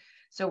drug.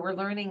 So we're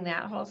learning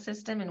that whole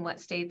system and what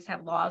states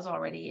have laws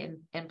already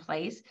in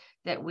place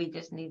that we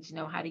just need to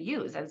know how to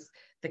use as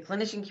the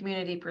clinician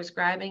community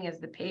prescribing, as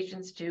the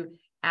patients to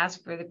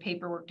ask for the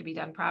paperwork to be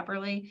done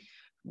properly.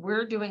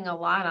 We're doing a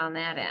lot on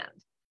that end.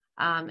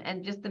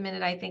 And just the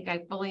minute I think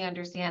I fully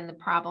understand the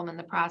problem and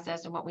the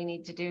process and what we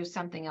need to do,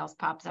 something else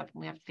pops up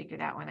and we have to figure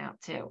that one out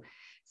too.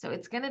 So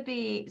it's going to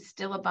be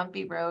still a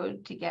bumpy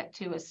road to get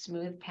to a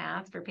smooth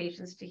path for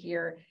patients to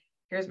hear,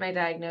 here's my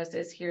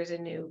diagnosis, here's a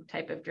new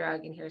type of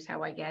drug, and here's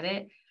how I get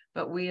it.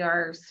 But we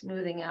are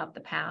smoothing out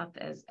the path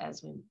as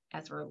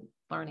we're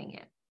learning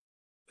it.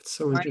 It's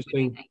so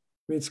interesting. I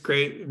mean, it's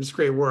great. It was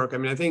great work. I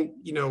mean, I think,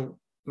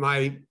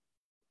 my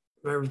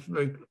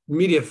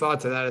immediate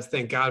thought to that is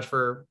thank God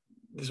for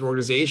this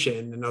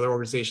organization and other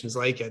organizations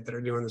like it that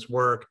are doing this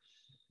work.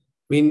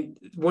 I mean,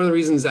 one of the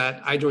reasons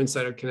that I joined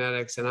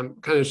Cytokinetics, and I'm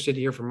kind of interested to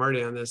hear from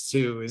Marty on this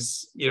too,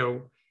 is,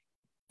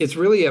 it's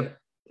really a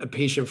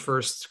patient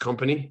first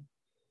company.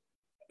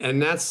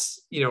 And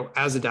that's,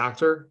 as a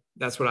doctor,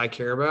 that's what I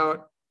care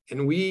about.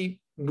 And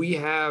we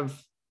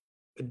have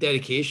a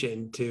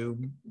dedication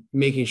to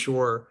making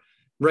sure,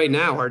 right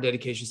now, our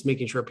dedication is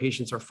making sure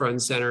patients are front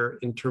and center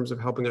in terms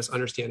of helping us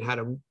understand how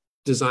to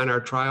design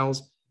our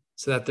trials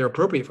so that they're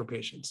appropriate for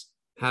patients,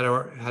 how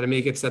to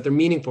make it so that they're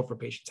meaningful for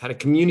patients, how to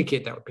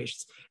communicate that with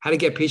patients, how to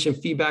get patient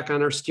feedback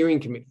on our steering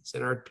committees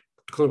and our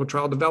clinical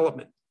trial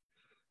development.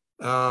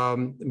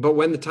 But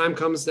when the time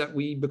comes that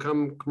we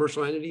become a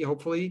commercial entity,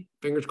 hopefully,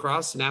 fingers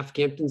crossed, and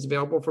Aficamten is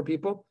available for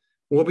people,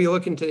 we'll be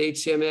looking to the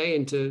HCMA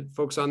and to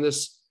folks on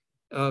this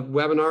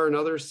webinar and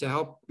others to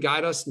help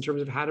guide us in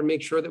terms of how to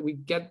make sure that we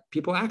get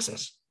people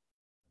access.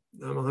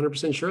 I'm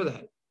 100% sure of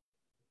that.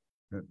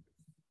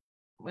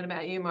 What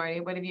about you, Marty?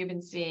 What have you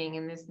been seeing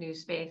in this new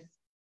space?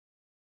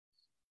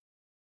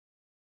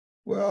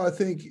 Well, I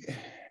think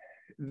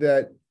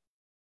that,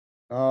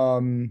 I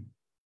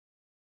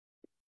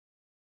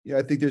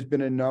think there's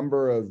been a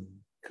number of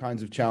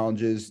kinds of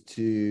challenges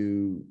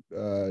to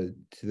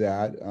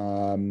that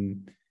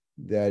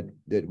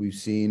that we've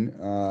seen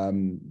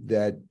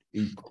that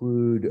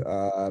include,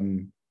 I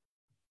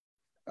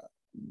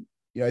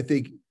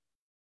think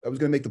I was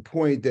going to make the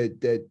point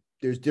that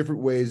there's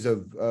different ways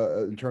of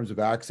in terms of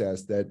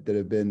access that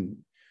have been,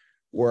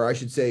 or I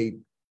should say,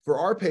 for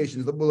our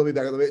patients. Let me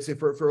back. Let me say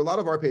for a lot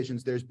of our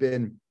patients, there's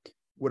been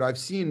what I've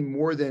seen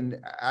more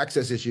than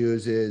access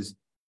issues is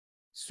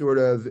sort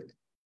of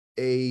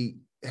a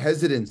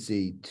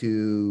hesitancy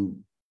to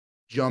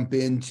jump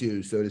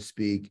into, so to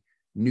speak,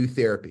 new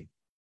therapy.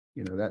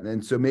 That,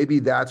 and so maybe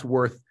that's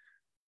worth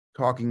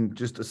talking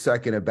just a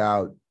second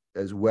about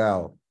as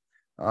well.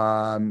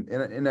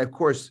 And of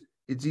course,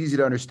 it's easy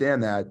to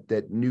understand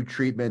that new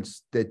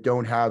treatments that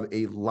don't have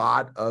a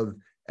lot of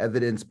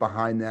evidence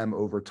behind them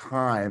over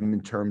time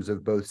in terms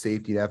of both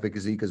safety and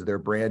efficacy, because they're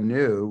brand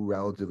new,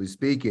 relatively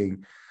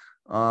speaking,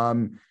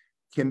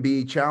 can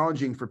be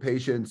challenging for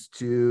patients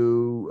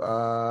to,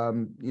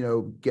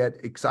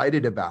 get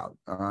excited about.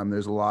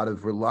 There's a lot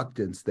of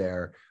reluctance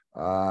there,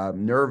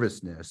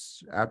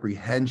 nervousness,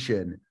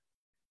 apprehension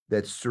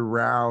that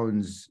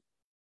surrounds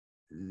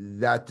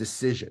that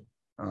decision.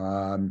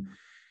 And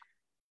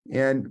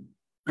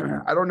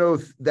I don't know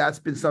if that's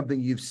been something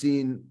you've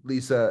seen,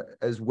 Lisa,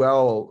 as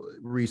well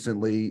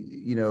recently,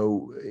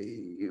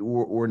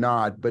 or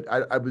not, but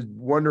I was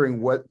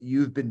wondering what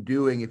you've been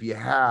doing, if you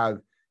have,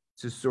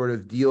 to sort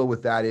of deal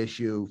with that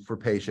issue for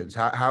patients.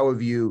 How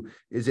have you,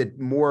 is it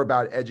more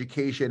about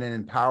education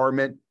and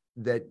empowerment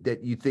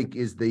that you think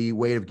is the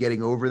way of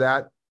getting over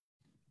that?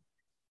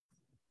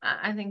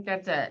 I think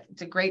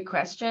it's a great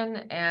question.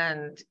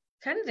 And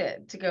kind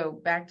of to go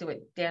back to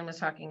what Dan was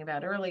talking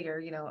about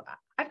earlier,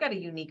 I've got a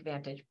unique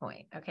vantage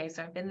point. Okay.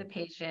 So I've been the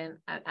patient,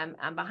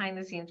 I'm behind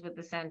the scenes with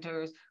the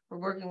centers, we're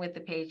working with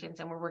the patients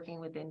and we're working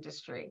with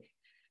industry.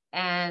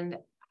 And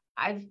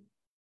I've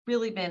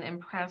really been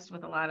impressed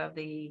with a lot of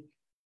the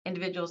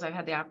individuals I've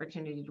had the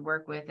opportunity to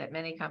work with at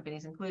many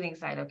companies, including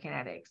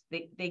Cytokinetics.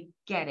 They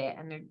get it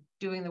and they're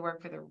doing the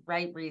work for the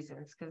right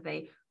reasons because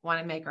they want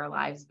to make our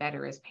lives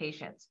better as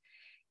patients.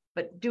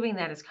 But doing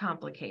that is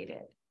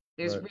complicated.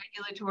 There's right.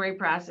 Regulatory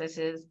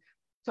processes.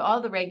 To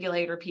all the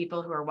regulator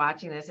people who are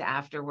watching this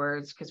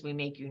afterwards, because we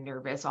make you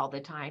nervous all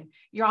the time.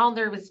 You're all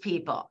nervous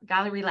people.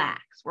 Gotta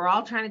relax. We're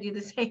all trying to do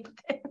the same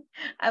thing.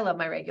 I love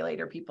my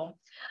regulator people.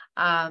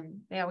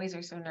 They always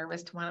are so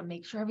nervous to want to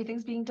make sure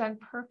everything's being done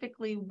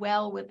perfectly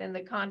well within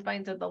the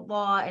confines of the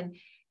law, and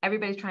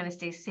everybody's trying to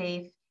stay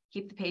safe,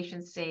 keep the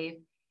patients safe,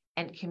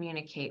 and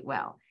communicate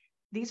well.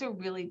 These are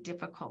really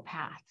difficult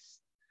paths.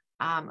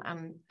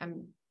 I'm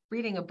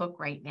reading a book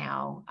right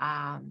now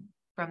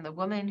from the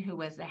woman who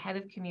was the head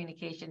of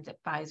communications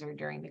at Pfizer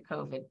during the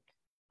COVID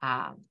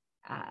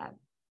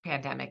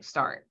pandemic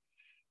start,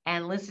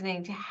 and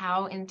listening to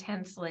how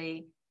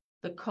intensely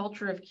the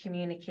culture of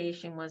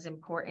communication was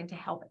important to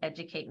help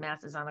educate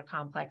masses on a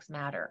complex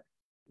matter.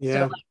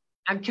 Yeah. So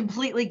I'm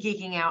completely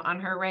geeking out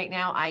on her right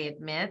now, I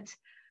admit.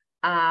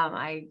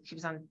 She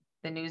was on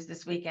the news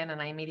this weekend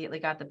and I immediately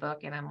got the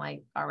book and I'm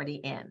like already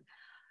in.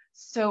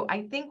 So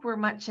I think we're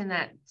much in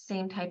that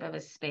same type of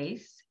a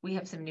space. We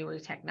have some newer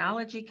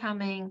technology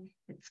coming.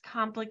 It's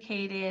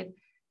complicated.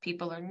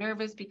 People are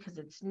nervous because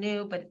it's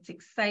new, but it's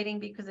exciting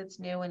because it's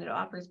new and it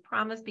offers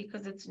promise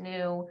because it's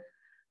new.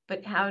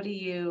 But how do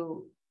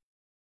you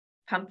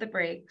pump the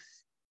brakes,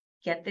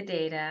 get the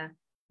data,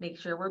 make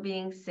sure we're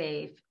being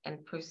safe,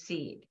 and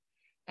proceed?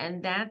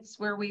 And that's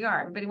where we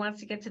are. Everybody wants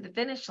to get to the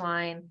finish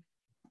line,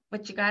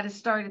 but you got to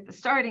start at the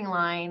starting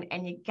line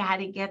and you got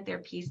to get there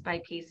piece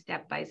by piece,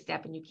 step by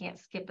step, and you can't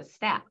skip a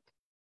step.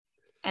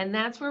 And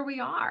that's where we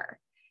are.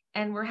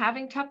 And we're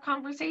having tough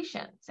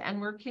conversations and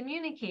we're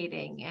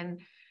communicating and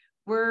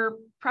we're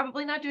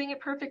probably not doing it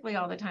perfectly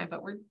all the time,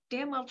 but we're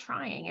damn well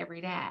trying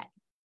every day.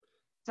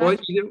 So well,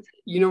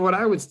 you know what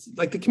I would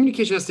like, the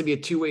communication has to be a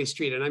two-way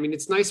street. And I mean,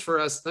 it's nice for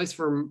us, nice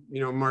for,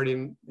 Marty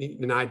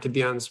and I to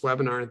be on this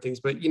webinar and things,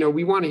 but,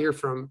 we want to hear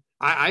from,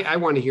 I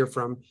want to hear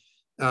from,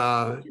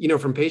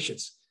 from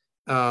patients.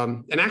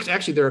 And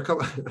actually there are a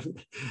couple,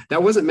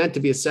 that wasn't meant to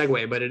be a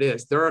segue, but it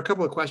is. There are a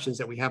couple of questions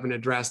that we haven't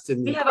addressed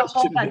in the we have a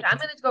whole bunch. I'm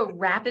going to go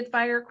rapid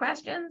fire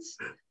questions.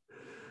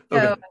 So,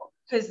 okay.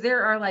 Because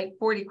there are like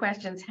 40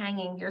 questions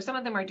hanging here. Some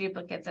of them are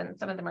duplicates and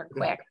some of them are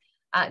quick.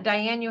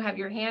 Diane, you have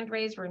your hand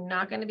raised. We're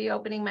not going to be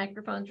opening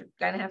microphones. You're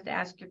going to have to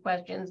ask your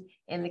questions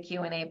in the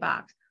Q&A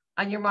box.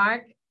 On your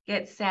mark,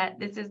 get set.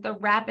 This is the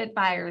rapid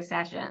fire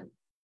session.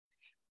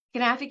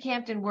 Can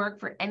aficamten work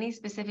for any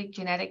specific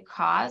genetic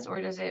cause,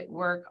 or does it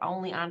work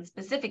only on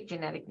specific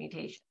genetic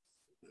mutations?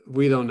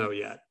 We don't know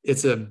yet.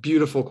 It's a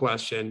beautiful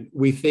question.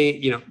 We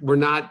think, we're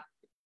not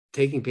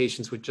taking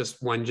patients with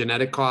just one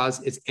genetic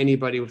cause. It's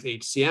anybody with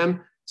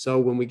HCM. So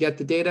when we get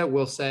the data,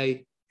 we'll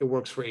say it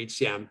works for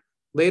HCM.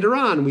 Later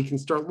on, we can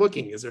start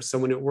looking. Is there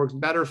someone it works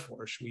better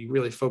for? Should we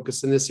really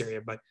focus in this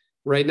area? But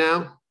right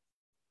now,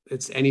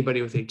 it's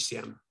anybody with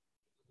HCM.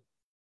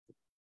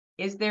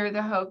 Is there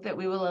the hope that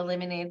we will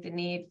eliminate the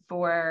need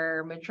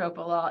for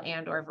metoprolol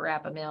and or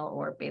verapamil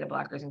or beta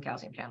blockers and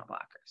calcium channel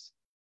blockers?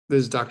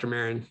 This is Dr.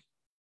 Marin.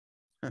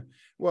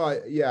 Well,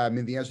 yeah, I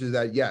mean, the answer is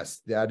that yes,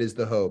 that is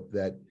the hope,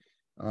 that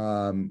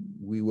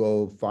we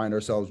will find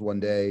ourselves one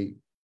day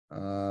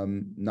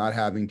not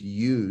having to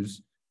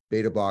use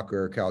beta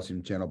blocker or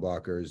calcium channel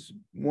blockers.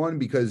 One,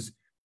 because,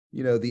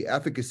 the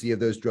efficacy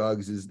of those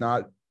drugs is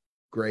not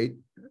great,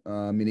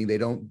 meaning they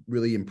don't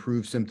really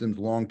improve symptoms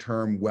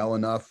long-term well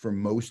enough for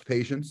most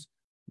patients,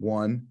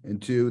 one,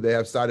 and two, they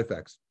have side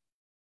effects.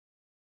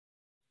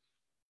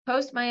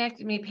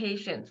 Post-myectomy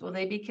patients, will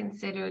they be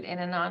considered in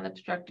a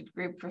non-obstructed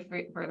group for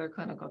further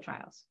clinical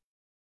trials?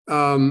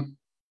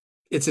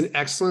 It's an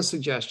excellent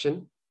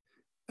suggestion.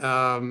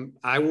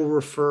 I will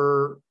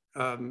refer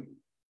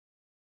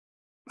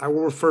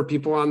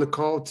people on the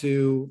call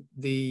to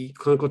the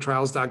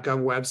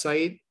clinicaltrials.gov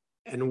website.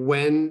 And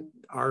when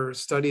our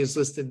study is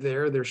listed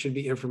there should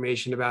be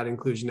information about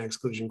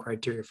inclusion/exclusion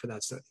criteria for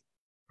that study.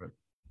 Right.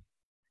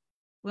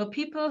 Will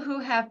people who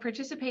have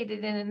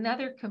participated in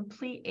another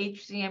complete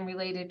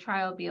HCM-related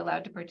trial be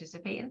allowed to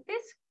participate in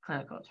this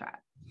clinical trial?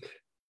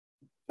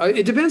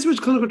 It depends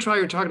which clinical trial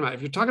you're talking about.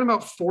 If you're talking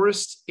about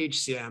Forest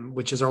HCM,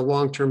 which is our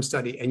long-term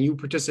study, and you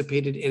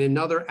participated in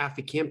another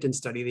Aficamten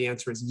study, the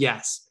answer is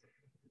yes.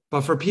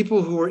 But for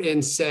people who are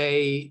in,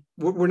 say,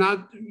 we're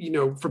not,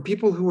 for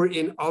people who are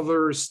in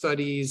other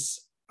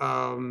studies,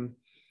 the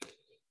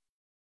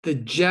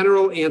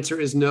general answer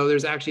is no.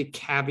 There's actually a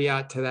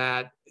caveat to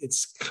that.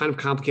 It's kind of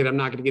complicated. I'm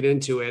not going to get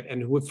into it.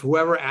 And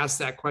whoever asked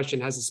that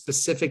question has a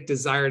specific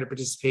desire to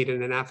participate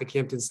in an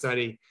Aficamten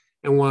study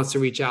and wants to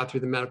reach out through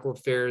the medical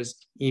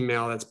affairs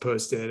email that's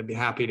posted, I'd be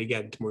happy to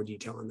get into more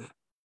detail on that.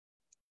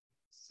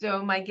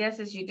 So my guess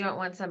is you don't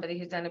want somebody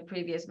who's done a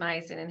previous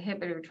myosin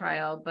inhibitor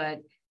trial, but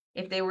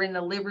if they were in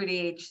the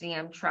Liberty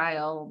HCM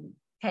trial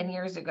 10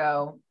 years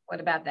ago, what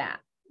about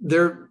that?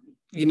 To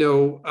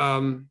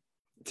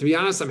be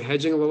honest, I'm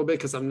hedging a little bit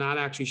because I'm not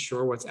actually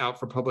sure what's out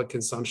for public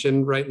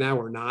consumption right now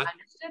or not.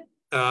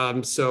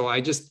 Understood. So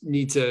I just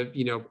need to,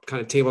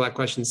 kind of table that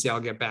question and see. I'll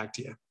get back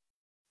to you.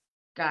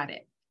 Got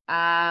it.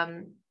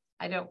 I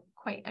don't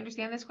quite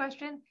understand this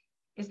question.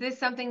 Is this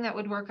something that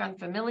would work on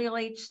familial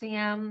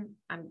HCM?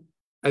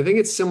 I think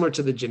it's similar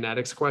to the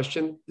genetics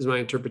question, is my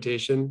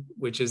interpretation,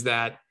 which is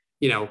that,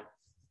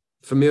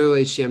 familial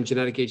HCM,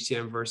 genetic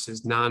HCM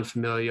versus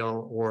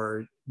non-familial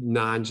or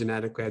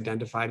non-genetically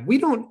identified. We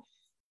don't,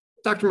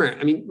 Dr.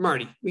 Marin,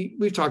 Marty,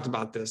 we've talked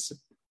about this.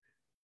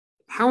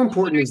 How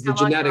important is the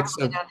genetics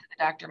of the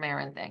Dr.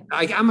 Marin thing?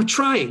 I'm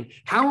trying.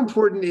 How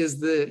important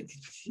is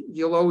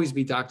you'll always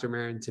be Dr.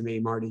 Marin to me,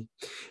 Marty.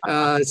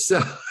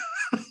 So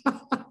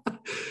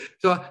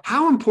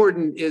how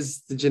important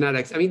is the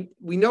genetics?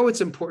 We know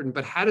it's important,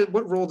 but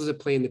what role does it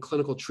play in the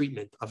clinical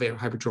treatment of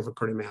hypertrophic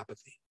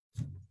cardiomyopathy?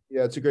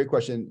 Yeah, it's a great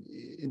question.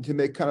 And to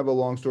make kind of a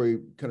long story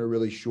kind of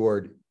really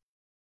short,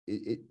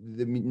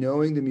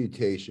 knowing the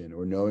mutation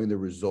or knowing the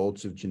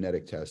results of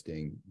genetic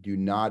testing do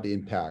not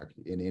impact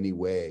in any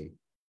way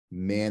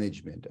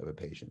management of a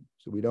patient.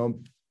 So we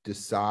don't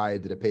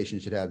decide that a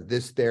patient should have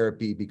this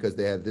therapy because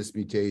they have this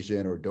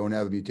mutation or don't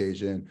have a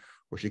mutation,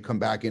 or should come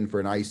back in for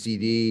an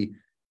ICD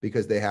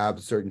because they have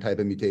a certain type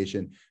of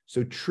mutation.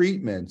 So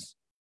treatments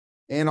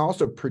and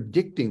also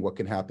predicting what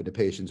can happen to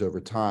patients over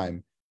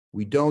time,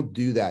 we don't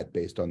do that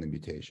based on the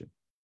mutation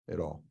at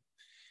all.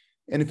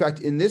 And in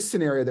fact, in this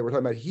scenario that we're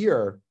talking about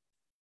here,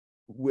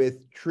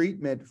 with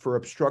treatment for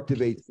obstructive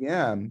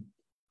HCM,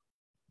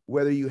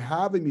 whether you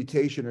have a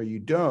mutation or you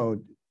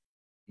don't,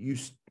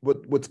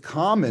 what's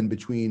common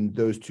between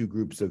those two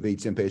groups of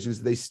HCM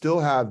patients, they still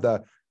have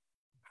the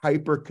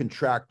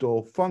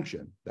hypercontractile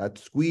function. That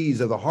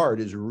squeeze of the heart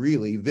is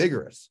really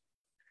vigorous.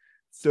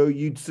 So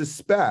you'd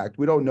suspect,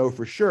 we don't know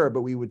for sure,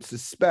 but we would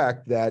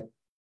suspect that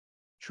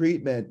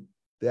treatment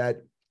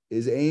that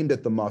is aimed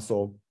at the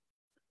muscle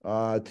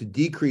to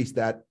decrease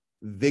that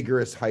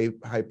vigorous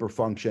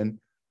hyperfunction,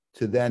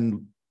 to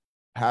then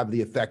have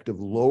the effect of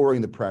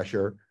lowering the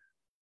pressure,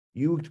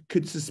 you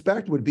could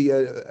suspect would be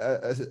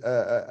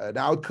an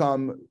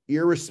outcome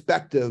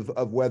irrespective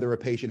of whether a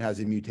patient has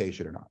a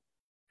mutation or not,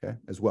 okay,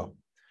 as well.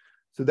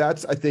 So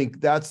I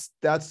think that's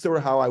sort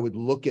of how I would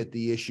look at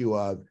the issue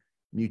of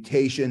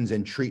mutations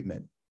and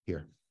treatment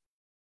here.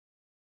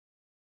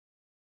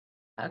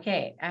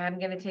 Okay, I'm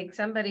going to take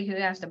somebody who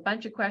asked a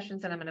bunch of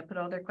questions and I'm going to put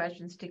all their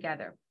questions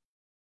together.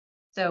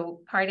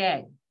 So part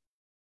A,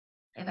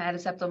 if I had a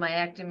septal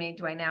myectomy,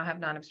 do I now have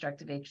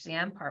non-obstructive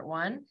HCM? Part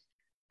 1,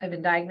 I've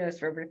been diagnosed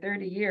for over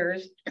 30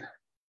 years.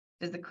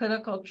 Does the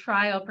clinical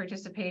trial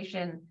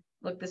participation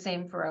look the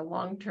same for a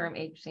long-term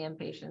HCM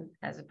patient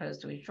as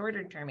opposed to a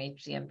shorter-term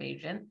HCM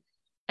patient?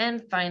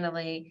 And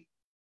finally,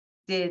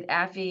 has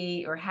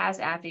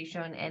AFI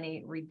shown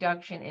any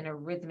reduction in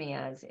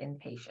arrhythmias in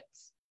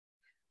patients?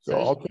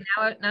 So she's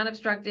now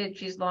non-obstructed,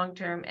 she's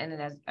long-term, and it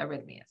has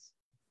arrhythmias.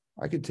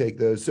 I could take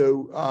those.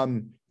 So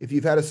if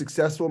you've had a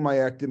successful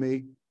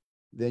myectomy,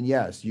 then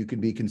yes, you can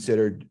be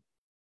considered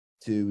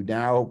to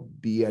now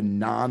be a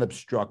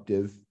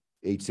non-obstructive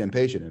HCM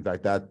patient. In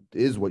fact, that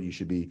is what you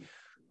should be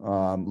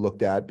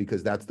looked at,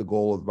 because that's the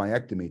goal of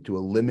myectomy, to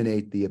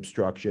eliminate the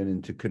obstruction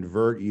and to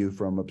convert you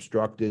from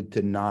obstructed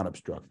to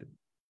non-obstructed.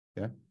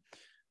 Okay.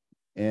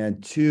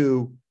 And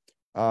 2,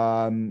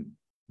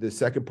 the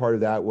second part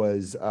of that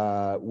was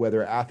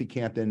whether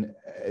Aficamten,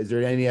 is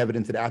there any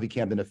evidence that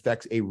Aficamten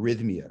affects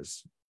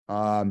arrhythmias?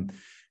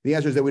 The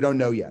answer is that we don't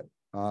know yet.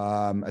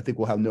 I think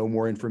we'll have no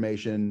more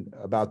information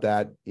about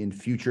that in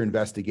future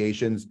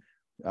investigations.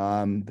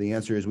 The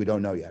answer is we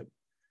don't know yet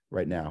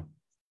right now.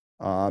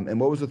 And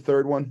what was the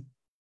third one?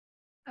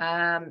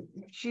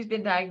 She's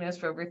been diagnosed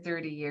for over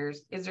 30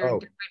 years. Is there a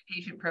different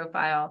patient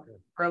profile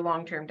for a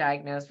long-term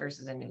diagnosed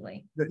versus a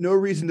newly? No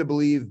reason to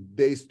believe,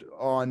 based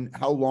on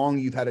how long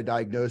you've had a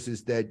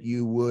diagnosis, that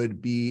you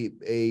would be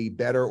a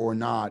better or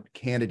not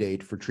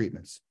candidate for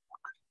treatments.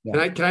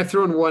 Yeah. Can I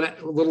throw in one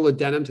little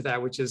addendum to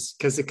that, which is,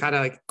 because it kind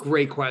of like,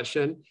 great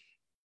question.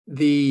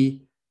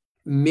 The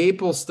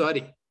MAPLE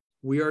study,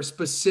 we are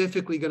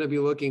specifically going to be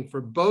looking for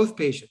both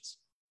patients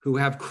who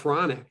have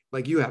chronic,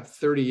 like you have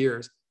 30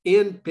 years,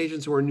 and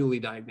patients who are newly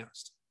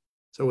diagnosed.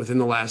 So within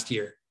the last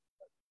year.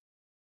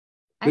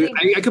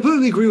 I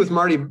completely agree with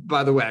Marty,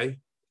 by the way,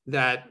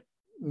 that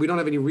we don't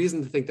have any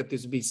reason to think that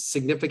this would be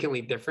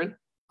significantly different.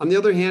 On the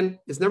other hand,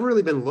 it's never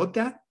really been looked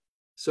at.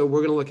 So we're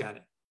going to look at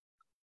it.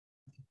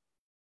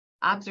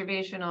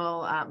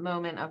 Observational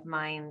moment of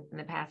mine in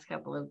the past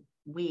couple of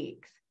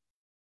weeks.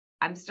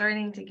 I'm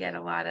starting to get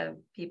a lot of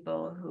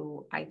people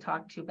who I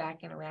talked to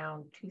back in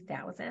around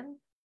 2000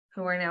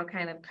 who are now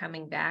kind of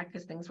coming back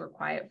because things were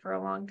quiet for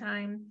a long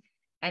time.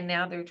 And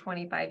now they're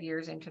 25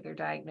 years into their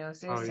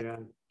diagnosis. Oh, yeah.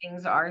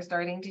 Things are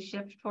starting to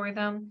shift for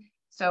them.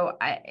 So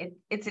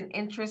it's an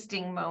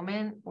interesting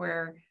moment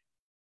where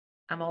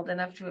I'm old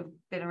enough to have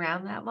been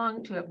around that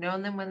long, to have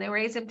known them when they were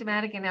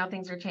asymptomatic, and now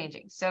things are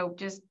changing. So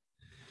just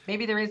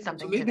maybe there is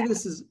something. So maybe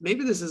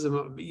this is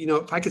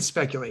if I could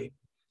speculate,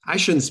 I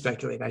shouldn't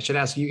speculate. I should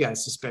ask you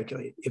guys to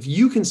speculate. If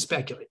you could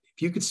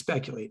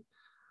speculate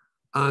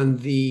on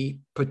the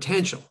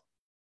potential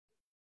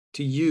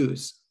to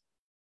use,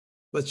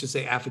 let's just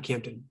say,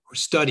 Aficamten, or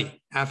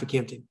study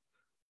Aficamten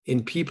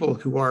in people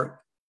who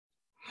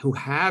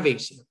have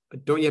HCM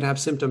but don't yet have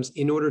symptoms,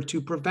 in order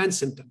to prevent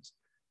symptoms,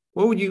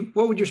 what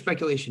would your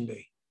speculation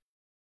be?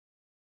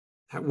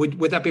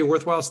 Would that be a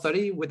worthwhile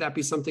study? Would that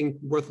be something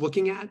worth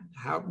looking at?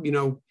 How,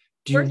 do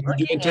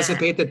you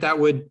anticipate that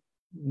would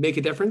make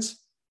a difference?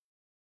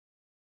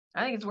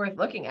 I think it's worth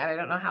looking at. I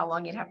don't know how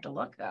long you'd have to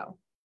look, though.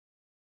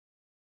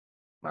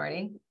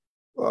 Marty?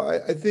 Well,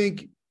 I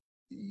think,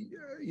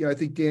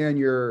 Dan,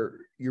 you're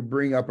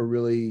bringing up a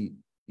really,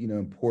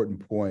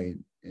 important point,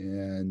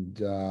 and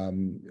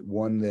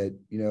one that,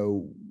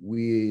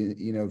 we,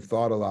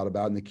 thought a lot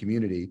about in the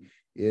community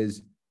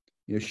is,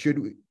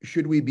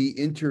 should we be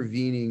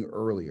intervening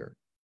earlier,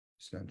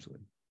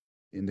 essentially,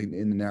 in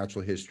the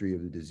natural history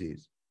of the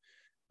disease,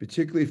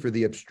 particularly for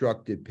the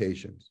obstructed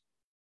patients?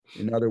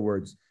 In other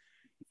words,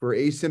 for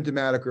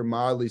asymptomatic or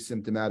mildly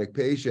symptomatic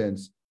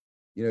patients,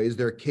 is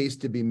there a case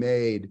to be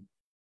made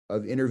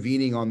of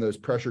intervening on those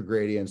pressure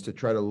gradients to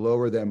try to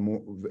lower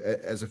them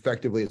as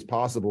effectively as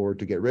possible or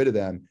to get rid of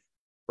them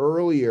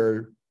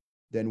earlier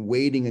than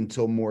waiting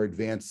until more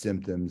advanced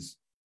symptoms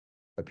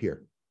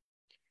appear.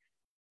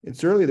 And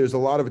certainly there's a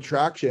lot of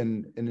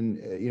attraction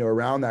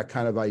around that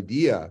kind of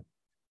idea.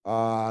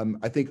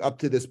 I think up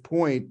to this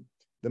point,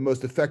 the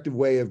most effective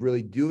way of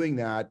really doing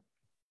that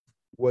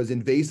was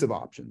invasive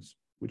options,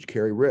 which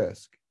carry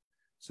risk.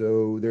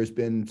 So there's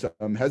been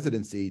some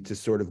hesitancy to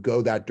sort of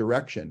go that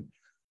direction.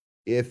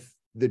 If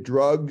the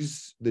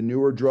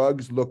newer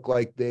drugs look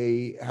like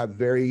they have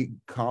very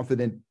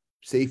confident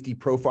safety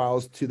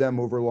profiles to them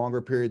over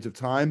longer periods of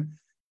time,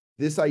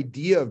 this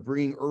idea of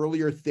bringing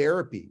earlier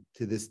therapy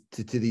to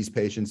these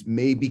patients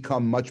may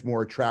become much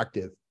more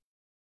attractive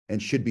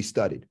and should be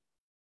studied.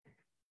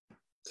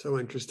 So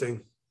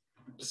interesting.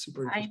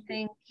 Super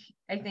interesting.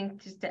 I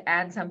think just to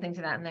add something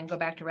to that and then go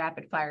back to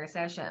rapid fire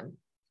session,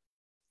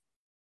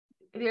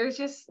 there's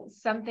just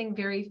something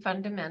very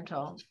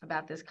fundamental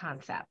about this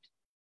concept.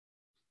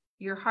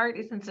 Your heart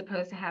isn't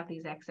supposed to have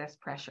these excess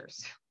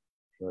pressures.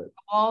 Right.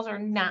 Walls are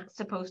not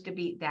supposed to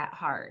beat that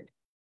hard.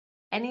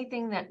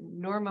 Anything that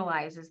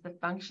normalizes the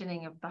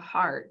functioning of the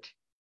heart,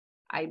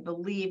 I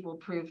believe, will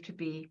prove to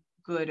be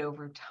good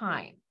over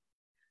time.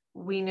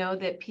 We know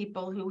that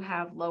people who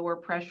have lower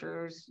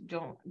pressures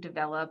don't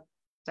develop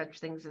such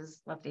things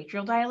as left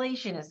atrial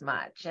dilation as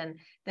much. And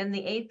then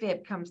the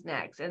AFib comes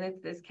next, and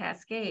it's this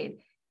cascade.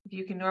 If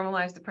you can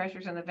normalize the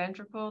pressures on the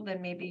ventricle,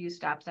 then maybe you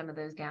stop some of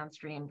those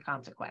downstream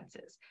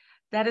consequences.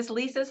 That is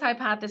Lisa's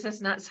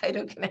hypothesis, not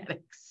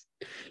Cytokinetics.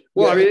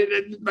 Well, yeah.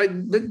 I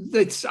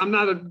mean, I'm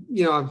not a,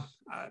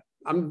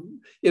 I'm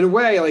in a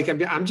way, like,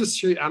 I'm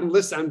listening.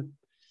 I'm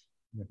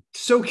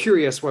so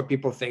curious what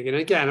people think. And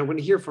again, I want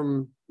to hear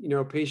from,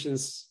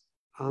 patients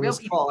on this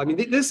call. I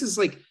mean, this is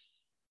like,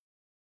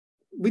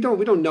 we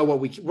don't know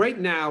what right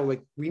now,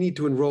 like, we need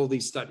to enroll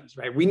these studies,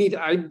 right?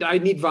 I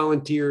need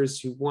volunteers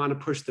who want to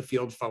push the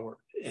field forward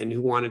and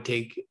who want to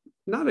take,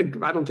 I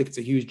don't think it's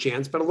a huge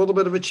chance, but a little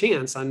bit of a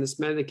chance on this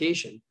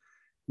medication,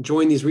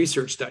 join these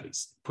research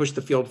studies, push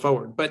the field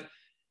forward. But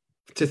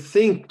to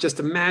think, just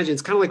imagine,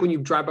 it's kind of like when you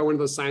drive by one of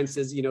those signs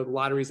that says, the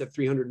lottery's at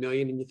 300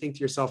 million, and you think to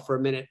yourself for a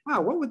minute,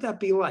 wow, what would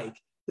that be like?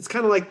 It's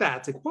kind of like that.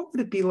 It's like, what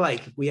would it be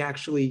like if we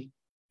actually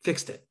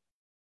fixed it?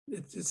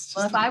 It's just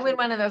if I win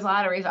one of those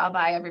lotteries, I'll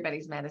buy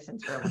everybody's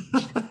medicines for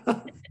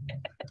them.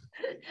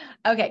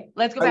 Okay,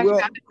 let's go back to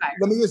rapid fire.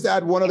 Let me just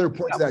add one other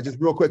point to that, just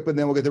real quick, but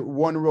then we'll get to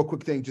one real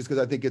quick thing, just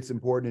because I think it's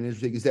important and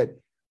interesting, is that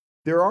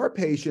there are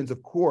patients,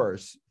 of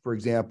course, for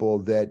example,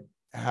 that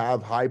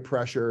have high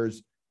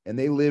pressures and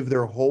they live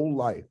their whole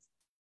life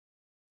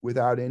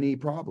without any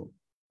problem,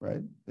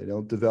 right? They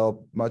don't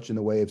develop much in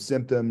the way of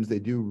symptoms. They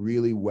do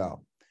really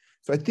well.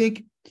 So I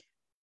think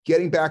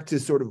getting back to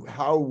sort of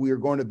how we're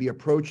going to be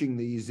approaching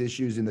these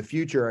issues in the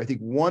future, I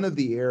think one of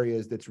the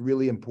areas that's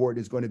really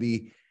important is going to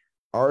be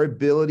our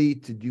ability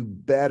to do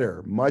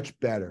better, much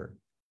better,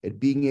 at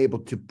being able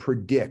to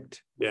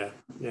predict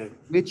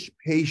which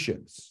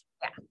patients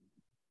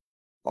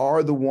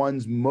are the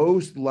ones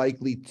most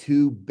likely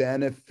to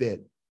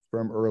benefit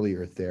from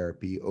earlier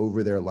therapy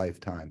over their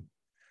lifetime.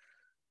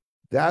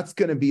 That's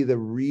going to be the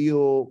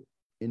real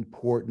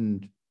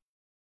important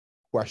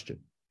question,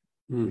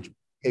 which will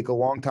take a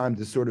long time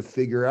to sort of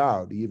figure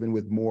out, even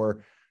with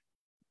more,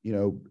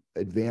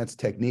 advanced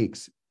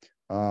techniques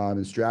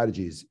and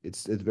strategies.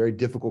 It's a very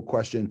difficult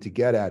question to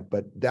get at,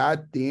 but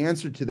the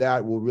answer to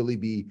that will really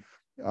be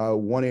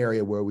one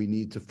area where we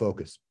need to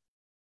focus.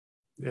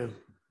 Yeah,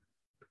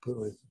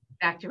 completely.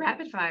 Back to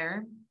rapid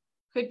fire.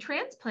 Could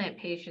transplant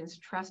patients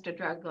trust a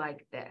drug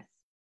like this?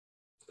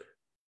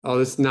 Oh,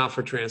 this is not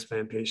for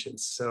transplant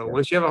patients. So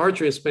once you have a heart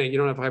transplant, you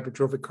don't have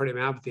hypertrophic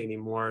cardiomyopathy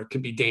anymore. It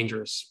could be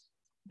dangerous.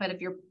 But if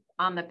you're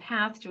on the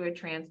path to a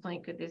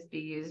transplant, could this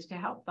be used to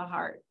help the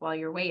heart while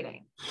you're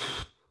waiting?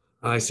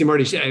 I see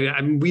Marty. I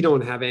mean, we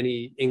don't have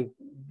any.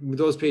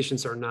 Those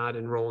patients are not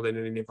enrolled in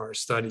any of our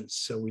studies,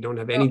 so we don't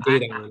have any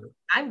data on it.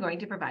 I'm going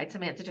to provide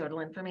some anecdotal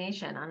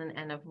information on an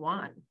N of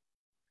 1.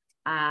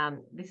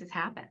 This has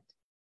happened,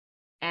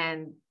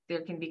 and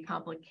there can be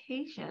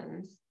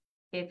complications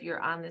if you're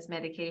on this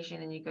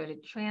medication and you go to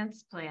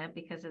transplant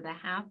because of the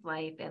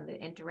half-life and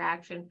the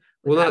interaction.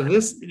 Well, not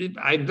this.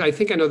 I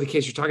think I know the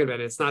case you're talking about.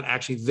 It's not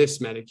actually this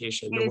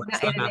medication. It is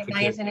a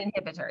myosin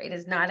inhibitor. It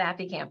is not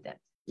Aficamten.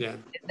 Yeah,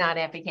 it's not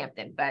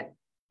Aficamten, but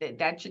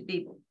that should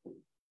be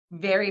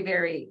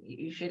very,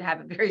 you should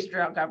have a very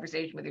strong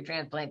conversation with your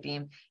transplant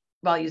team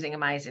while using a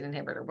myosin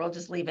inhibitor. We'll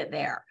just leave it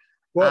there.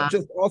 Well,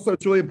 just also,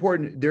 it's really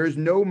important. There's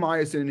no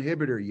myosin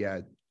inhibitor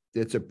yet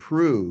that's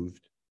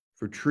approved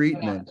for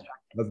treatment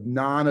of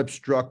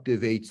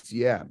non-obstructive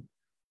HCM.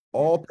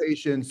 All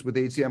patients with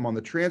HCM on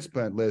the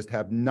transplant list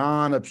have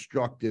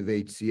non-obstructive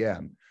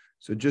HCM.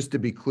 So just to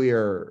be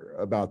clear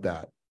about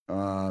that,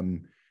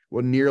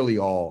 well, nearly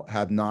all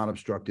have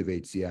non-obstructive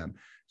HCM.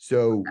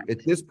 So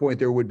at this point,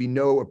 there would be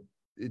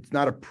it's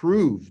not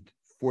approved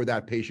for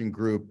that patient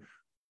group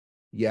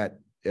yet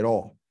at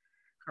all.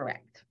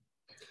 Correct.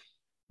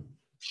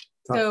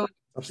 So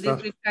Tough This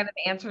stuff. we've kind of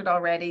answered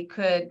already.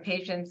 Could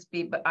patients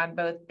be on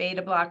both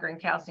beta blocker and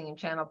calcium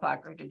channel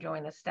blocker to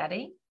join the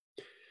study?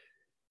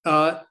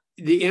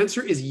 The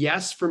answer is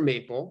yes for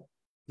Maple.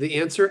 The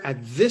answer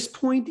at this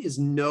point is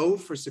no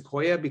for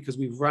Sequoia because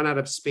we've run out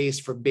of space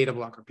for beta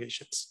blocker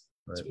patients.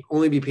 Right. So it will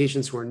only be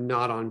patients who are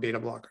not on beta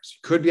blockers. You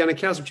could be on a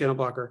calcium channel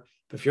blocker,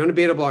 but if you're on a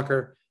beta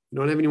blocker, you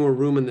don't have any more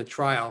room in the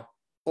trial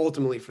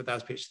ultimately for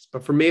those patients.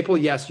 But for Maple,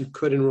 yes, you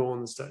could enroll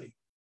in the study.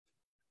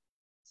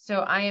 So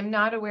I am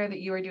not aware that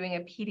you are doing a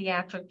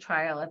pediatric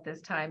trial at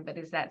this time, but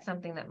is that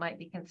something that might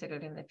be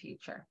considered in the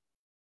future?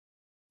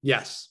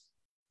 Yes.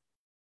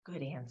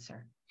 Good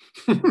answer.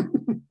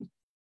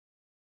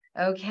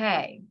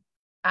 Okay.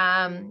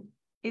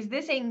 Is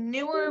this a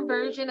newer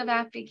version of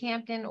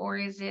Aficamten or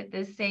is it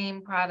the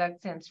same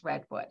product since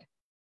Redwood?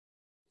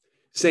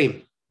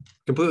 Same,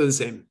 completely the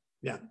same.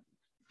 Yeah.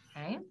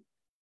 Okay.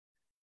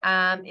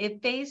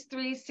 If phase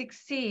 3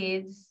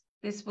 succeeds,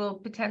 this will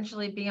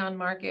potentially be on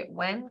market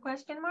when,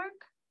 question mark?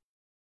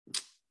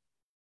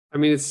 I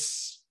mean,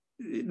 it's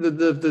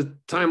the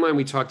timeline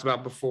we talked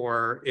about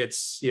before.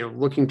 It's,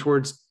 looking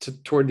toward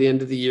the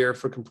end of the year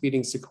for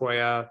completing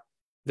Sequoia,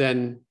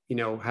 then,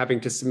 having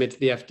to submit to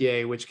the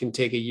FDA, which can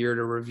take a year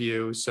to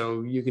review.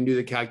 So you can do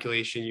the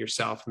calculation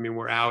yourself. I mean,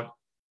 we're out,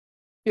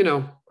 I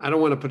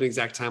don't want to put an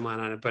exact timeline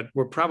on it, but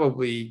we're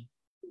probably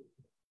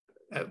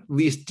at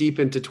least deep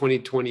into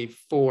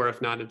 2024,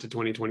 if not into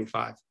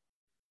 2025.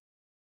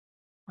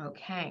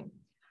 Okay.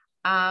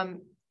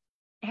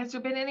 Has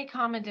there been any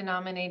common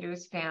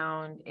denominators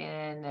found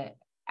in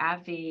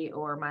AFI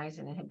or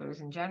myosin inhibitors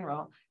in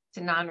general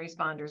to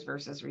non-responders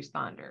versus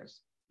responders?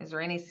 Is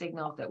there any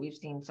signals that we've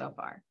seen so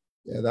far?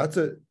 Yeah,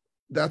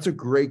 that's a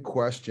great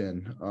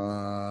question.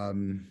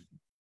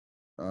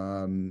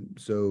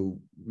 So,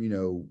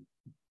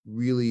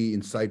 really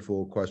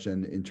insightful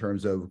question in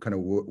terms of kind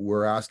of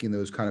we're asking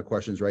those kind of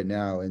questions right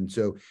now. And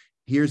so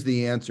here's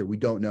the answer. We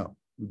don't know.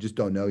 We just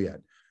don't know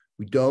yet.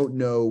 We don't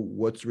know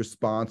what's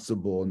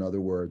responsible, in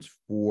other words,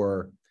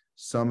 for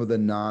some of the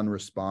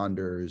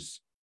non-responders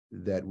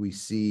that we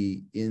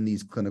see in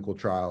these clinical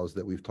trials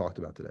that we've talked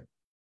about today.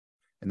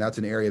 And that's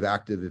an area of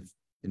active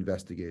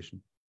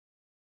investigation.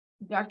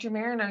 Dr.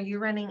 Marin, are you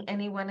running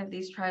any one of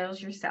these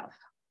trials yourself?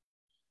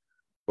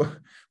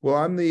 Well,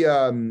 I'm the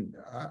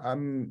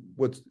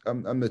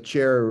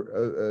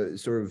chair,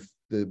 sort of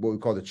what we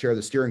call the chair of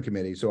the steering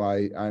committee. So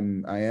I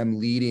am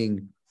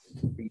leading,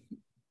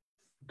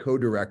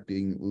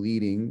 co-leading,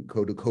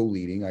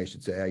 I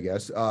should say, I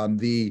guess,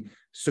 the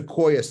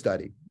Sequoia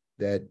study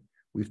that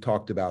we've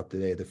talked about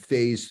today, the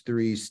phase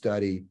 3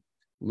 study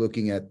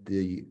looking at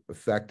the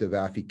effect of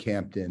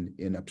Aficamten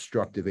in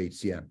obstructive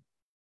HCM.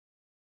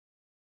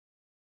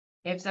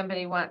 If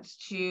somebody wants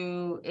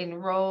to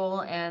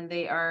enroll and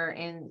they are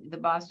in the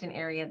Boston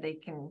area, they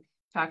can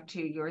talk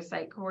to your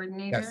site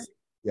coordinator?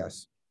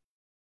 Yes.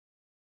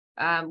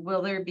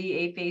 Will there be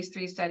a phase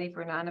 3 study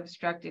for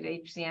non-obstructed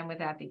HCM with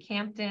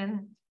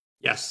Aficamten?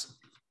 Yes.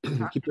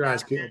 Keep your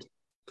eyes peeled.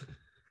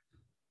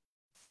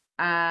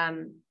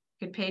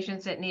 Could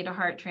patients that need a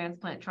heart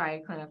transplant try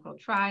a clinical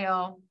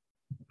trial?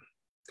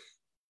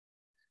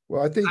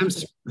 Well, I think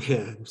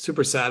I'm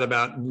super sad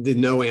about the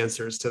no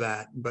answers to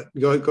that, but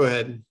go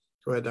ahead.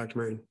 Go ahead, Dr.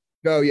 Marin.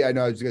 No, yeah,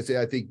 no, I was going to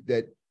say, I think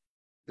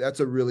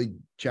that's a really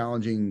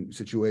challenging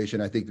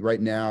situation. I think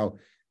right now,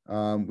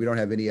 we don't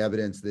have any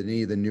evidence that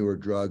any of the newer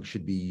drugs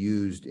should be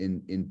used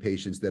in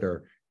patients that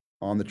are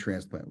on the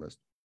transplant list.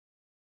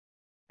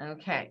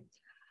 Okay.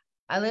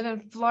 I live in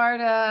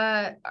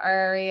Florida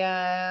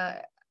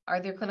area.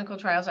 Are there clinical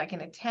trials I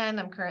can attend?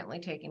 I'm currently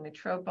taking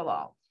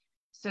metoprolol.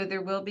 So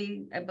there will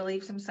be, I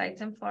believe, some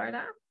sites in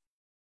Florida.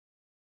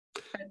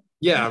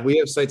 Yeah, we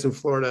have sites in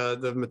Florida.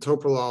 The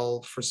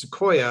metoprolol for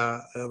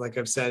Sequoia, like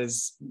I've said,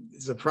 is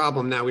a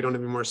problem now. We don't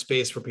have any more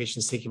space for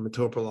patients taking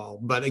metoprolol.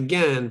 But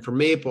again, for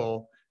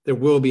Maple, there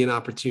will be an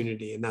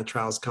opportunity, and that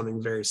trial is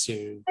coming very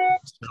soon.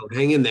 So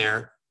hang in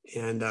there,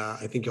 and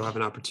I think you'll have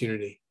an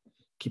opportunity.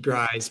 Keep your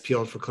eyes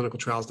peeled for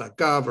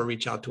clinicaltrials.gov or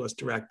reach out to us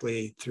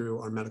directly through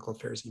our medical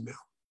affairs email.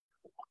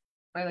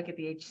 Or look at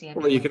the HCMA.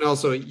 Or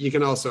you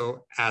can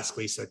also ask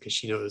Lisa because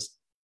she knows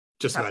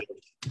just about everything.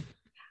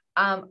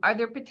 Are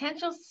there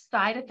potential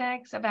side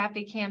effects of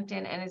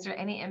Aficamten, and is there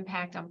any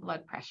impact on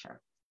blood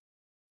pressure?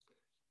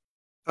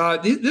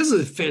 This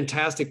is a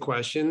fantastic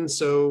question.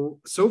 So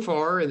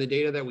far in the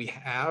data that we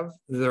have,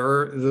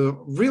 the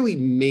really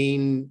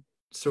main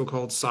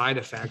so-called side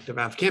effect of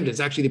Aficamten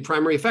is actually the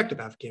primary effect of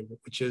Aficamten,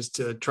 which is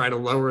to try to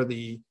lower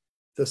the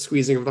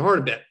squeezing of the heart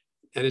a bit,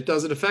 and it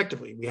does it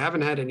effectively. We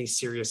haven't had any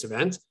serious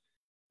events.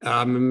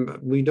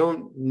 We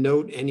don't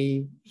note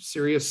any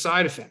serious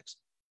side effects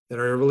that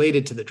are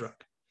related to the drug.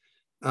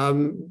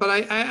 But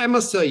I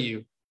must tell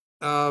you,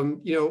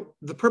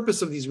 the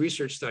purpose of these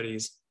research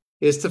studies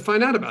is to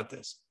find out about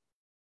this.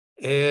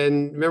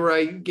 And remember,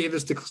 I gave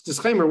this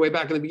disclaimer way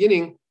back in the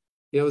beginning.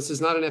 This is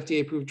not an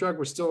FDA-approved drug.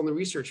 We're still in the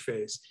research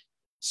phase.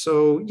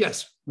 So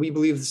yes, we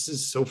believe this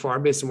is so far,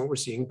 based on what we're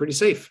seeing, pretty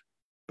safe.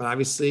 But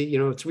obviously,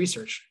 it's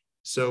research.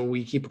 So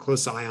we keep a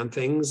close eye on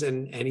things,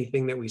 and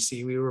anything that we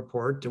see, we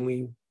report, and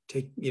we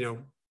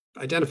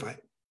identify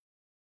it.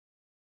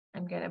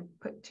 I'm going to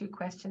put two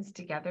questions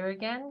together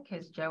again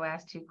because Joe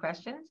asked two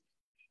questions.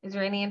 Is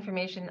there any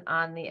information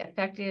on the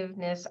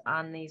effectiveness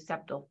on the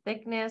septal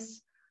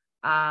thickness?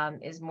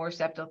 Is more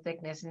septal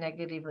thickness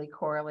negatively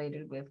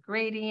correlated with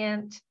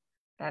gradient?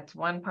 That's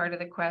one part of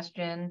the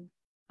question.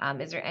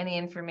 Is there any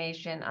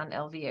information on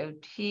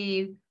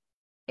LVOT?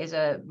 Is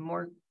a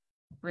more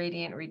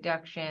gradient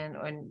reduction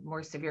or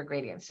more severe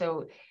gradient?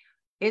 So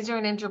is there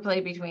an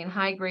interplay between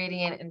high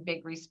gradient and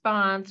big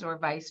response or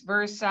vice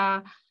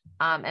versa?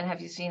 And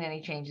have you seen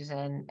any changes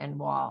in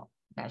wall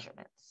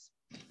measurements?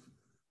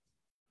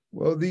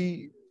 Well,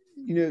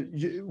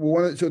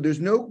 so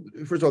there's no,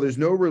 first of all, there's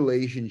no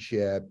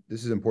relationship.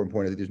 This is an important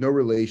point. There's no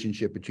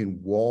relationship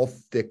between wall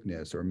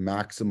thickness or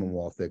maximum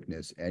wall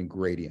thickness and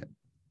gradient.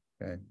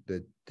 Okay,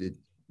 that it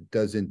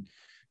doesn't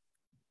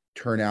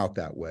turn out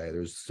that way.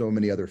 There's so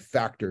many other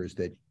factors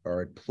that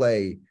are at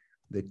play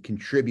that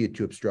contribute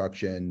to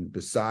obstruction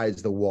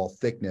besides the wall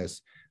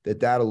thickness,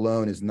 that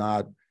alone is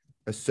not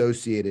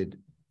associated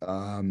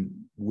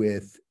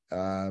with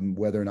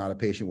whether or not a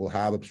patient will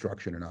have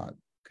obstruction or not.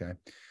 Okay.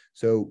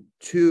 So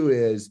two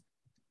is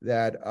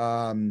that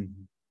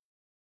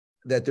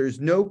that there's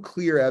no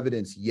clear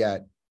evidence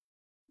yet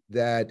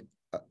that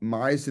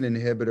myosin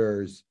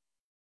inhibitors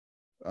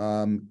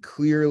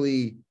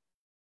clearly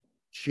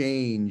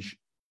change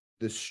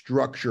the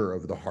structure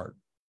of the heart.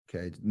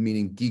 Okay,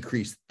 meaning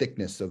decreased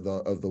thickness of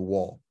the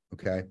wall.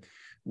 Okay,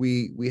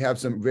 we have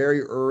some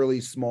very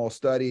early small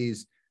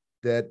studies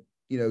that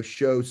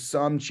show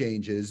some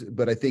changes,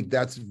 but I think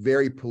that's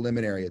very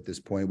preliminary at this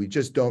point. We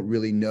just don't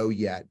really know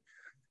yet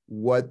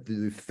what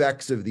the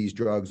effects of these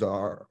drugs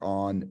are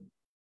on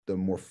the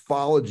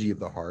morphology of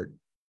the heart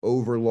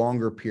over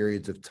longer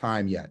periods of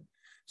time yet.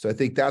 So I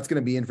think that's going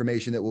to be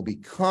information that will be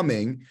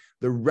coming.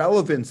 The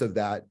relevance of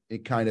that,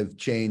 it kind of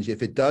change,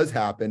 if it does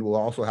happen, will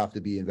also have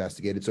to be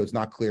investigated. So it's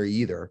not clear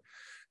either.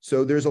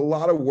 So there's a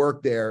lot of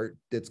work there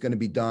that's going to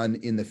be done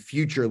in the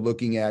future,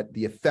 looking at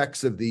the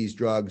effects of these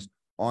drugs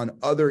on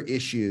other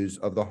issues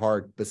of the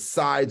heart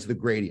besides the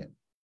gradient.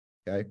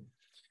 Okay.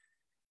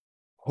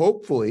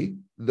 Hopefully,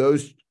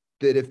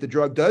 that if the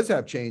drug does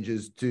have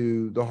changes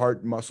to the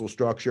heart muscle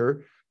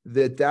structure,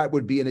 that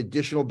would be an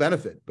additional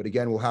benefit. But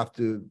again, we'll have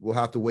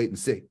to wait and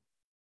see.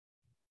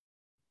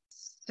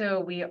 So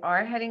we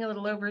are heading a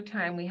little over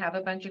time. We have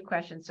a bunch of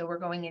questions, so we're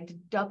going into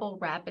double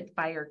rapid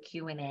fire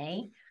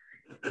Q&A.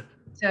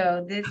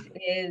 So this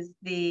is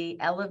the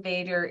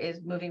elevator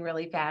is moving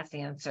really fast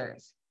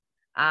answers.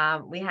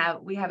 We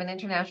have an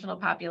international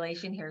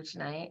population here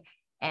tonight,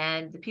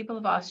 and the people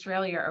of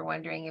Australia are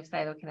wondering if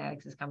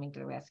Cytokinetics is coming to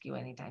the rescue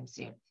anytime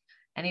soon.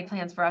 Any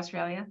plans for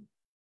Australia?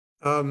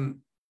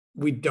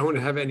 We don't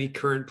have any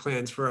current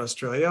plans for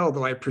Australia,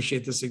 although I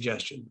appreciate the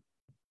suggestion.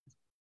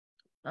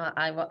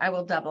 I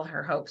will double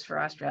her hopes for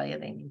Australia.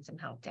 They need some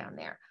help down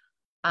there.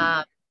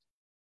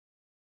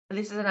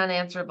 This is an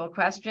unanswerable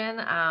question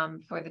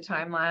for the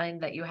timeline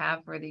that you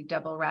have for the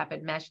double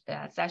rapid mesh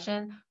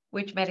session.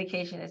 Which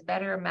medication is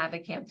better,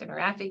 mavacamten or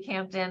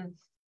aficamten?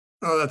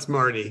 Oh, that's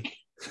Marty.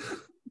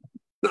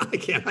 I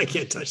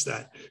can't touch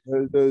that.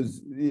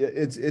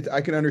 I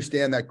can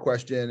understand that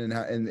question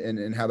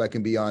and how that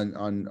can be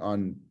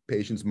on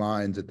patients'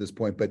 minds at this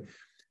point, but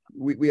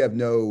we have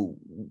no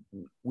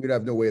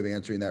way of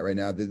answering that right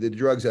now. The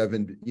drugs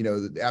haven't,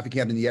 the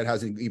aficamten yet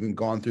hasn't even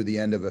gone through the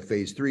end of a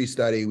phase 3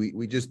 study.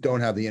 We just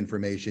don't have the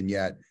information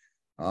yet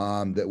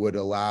that would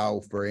allow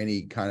for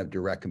any kind of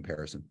direct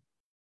comparison.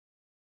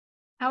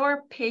 How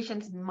are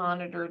patients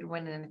monitored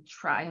when in a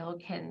trial?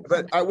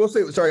 But I will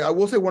say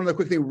one other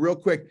quick thing real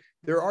quick.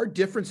 There are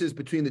differences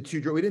between the two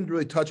drugs. We didn't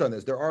really touch on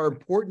this. There are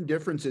important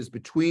differences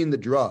between the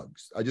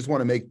drugs. I just want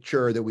to make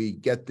sure that we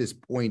get this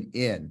point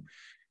in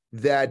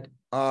that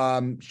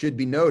should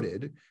be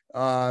noted.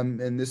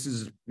 And this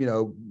is,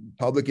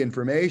 public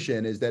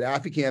information, is that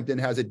aficamten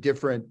has a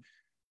different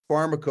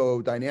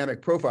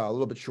pharmacodynamic profile, a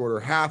little bit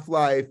shorter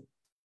half-life.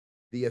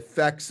 The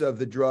effects of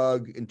the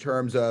drug in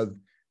terms of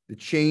the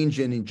change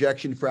in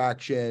injection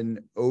fraction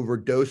over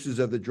doses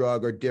of the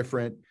drug are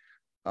different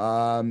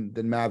than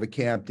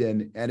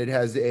mavacamten, and it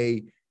has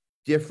a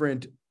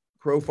different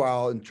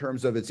profile in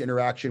terms of its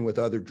interaction with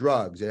other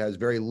drugs. It has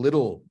very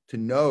little to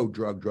no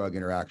drug-drug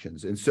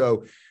interactions. And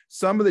so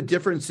some of the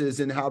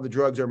differences in how the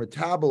drugs are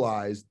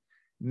metabolized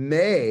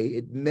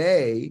may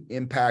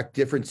impact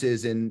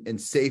differences in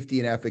safety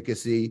and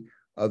efficacy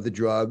of the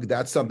drug.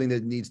 That's something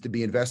that needs to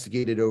be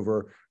investigated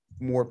over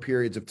more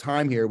periods of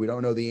time here. We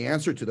don't know the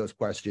answer to those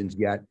questions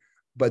yet,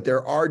 but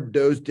there are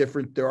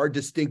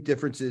distinct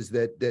differences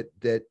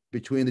that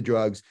between the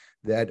drugs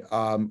that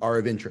are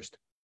of interest.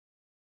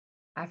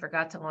 I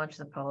forgot to launch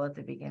the poll at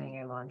the beginning.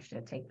 I launched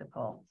it. Take the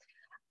poll.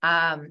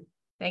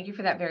 Thank you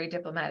for that very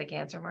diplomatic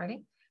answer,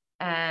 Marty.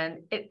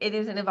 And it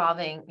is an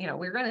evolving,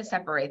 we're going to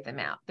separate them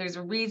out. There's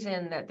a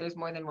reason that there's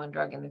more than one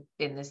drug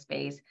in this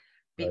space,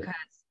 because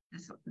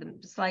the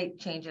slight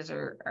changes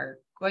are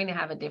going to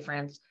have a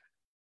difference.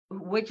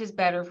 Which is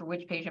better for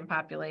which patient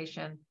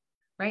population?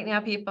 Right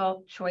now,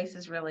 people, choice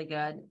is really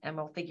good, and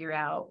we'll figure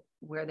out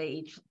where they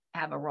each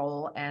have a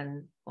role,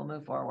 and we'll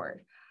move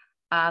forward.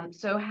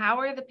 So how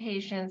are the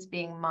patients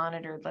being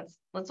monitored?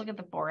 Let's look at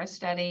the FOREST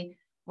study.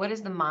 What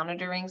is the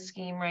monitoring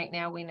scheme right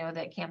now? We know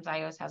that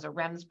Camzyos has a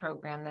REMS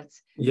program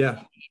that's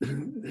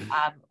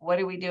what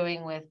are we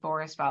doing with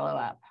FOREST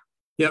follow-up?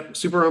 Yep,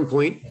 super on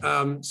point.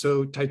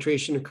 So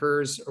titration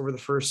occurs over the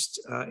first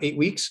 8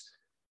 weeks.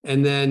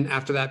 And then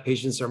after that,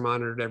 patients are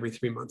monitored every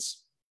 3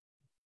 months.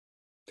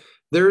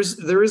 There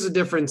is a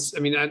difference. I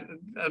mean,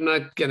 I'm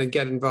not going to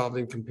get involved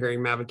in comparing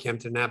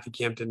mavacamten and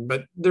aficamten,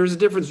 but there's a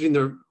difference between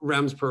the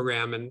REMS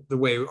program and the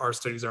way our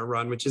studies are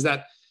run, which is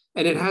that,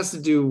 and it has to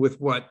do with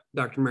what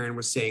Dr. Marion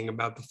was saying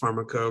about the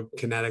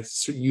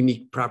pharmacokinetics,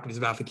 unique properties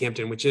of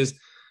aficamten, which is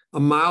a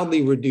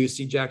mildly reduced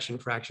ejection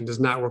fraction does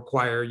not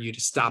require you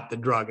to stop the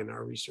drug in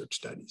our research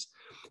studies.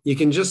 You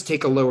can just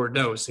take a lower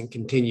dose and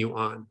continue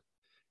on.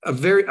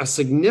 A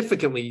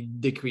significantly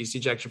decreased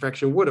ejection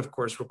fraction would, of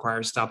course,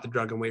 require stop the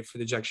drug and wait for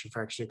the ejection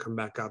fraction to come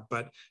back up.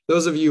 But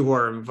those of you who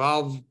are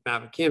involved in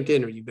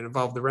mavacamten or you've been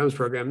involved in the REMS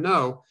program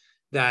know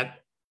that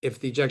if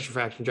the ejection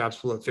fraction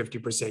drops below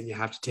 50%, you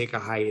have to take a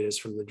hiatus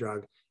from the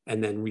drug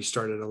and then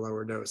restart at a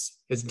lower dose.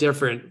 It's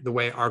different the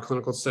way our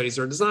clinical studies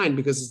are designed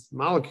because the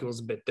molecule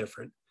is a bit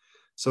different.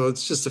 So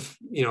it's just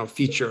a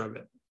feature of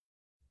it.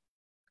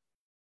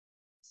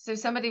 So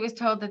somebody was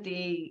told that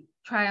the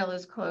trial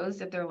is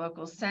closed at their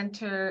local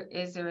center.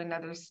 Is there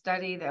another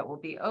study that will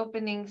be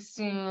opening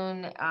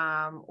soon?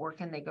 Or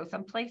can they go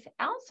someplace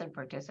else and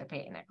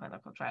participate in a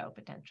clinical trial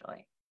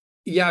potentially?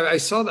 Yeah, I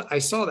saw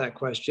that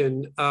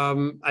question.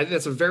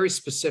 That's a very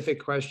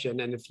specific question.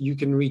 And if you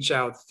can reach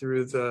out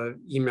through the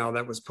email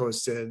that was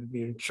posted,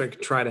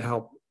 try to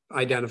help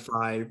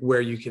identify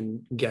where you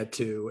can get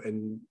to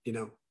and,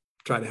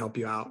 try to help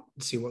you out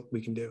and see what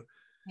we can do.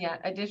 Yeah.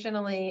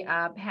 Additionally,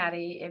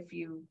 Patty, if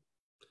you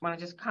want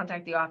to just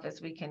contact the office,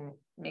 we can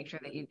make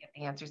sure that you get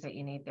the answers that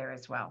you need there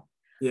as well.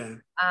 Yeah.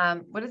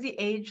 What is the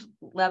age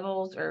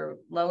levels or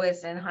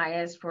lowest and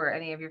highest for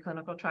any of your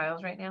clinical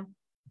trials right now?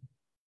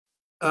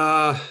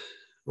 Oh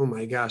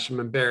my gosh, I'm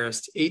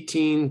embarrassed.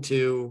 18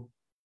 to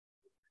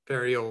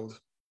very old.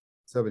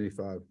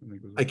 75.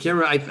 I can't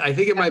remember. I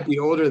think it might be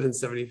older than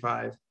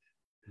 75.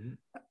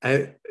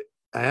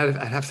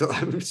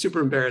 I'm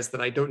super embarrassed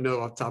that I don't know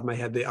off the top of my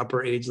head the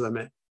upper age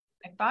limit.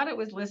 I thought it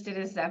was listed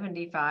as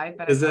 75,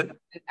 but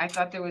I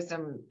thought there was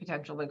some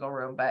potential wiggle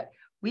room, but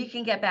we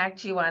can get back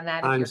to you on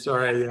that. I'm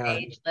sorry. Yeah.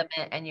 Age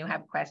limit and you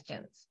have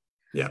questions.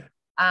 Yeah.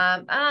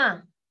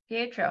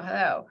 Pietro,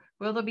 hello.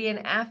 Will there be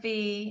an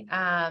AFI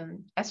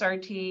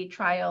SRT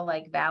trial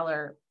like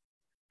Valor?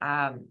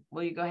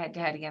 Will you go head to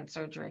head against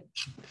surgery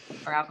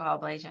or alcohol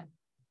ablation?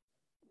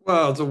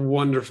 Well, it's a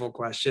wonderful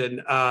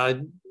question.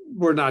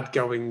 We're not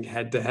going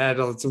head to head.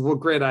 It's a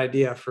great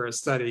idea for a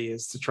study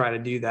is to try to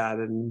do that.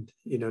 And,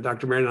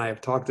 Dr. Marion and I have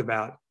talked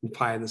about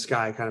pie in the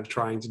sky, kind of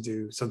trying to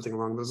do something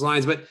along those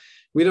lines, but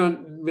we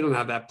don't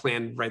have that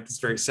planned right this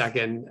very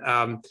second.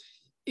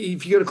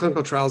 If you go to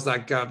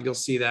clinicaltrials.gov, you'll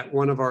see that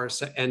one of our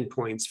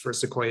endpoints for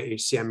Sequoia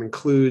HCM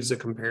includes a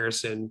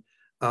comparison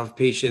of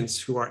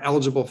patients who are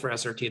eligible for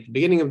SRT at the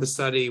beginning of the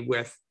study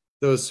with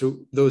those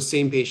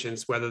same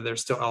patients, whether they're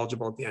still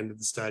eligible at the end of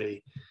the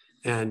study.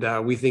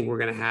 And we think we're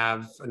going to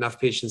have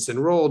enough patients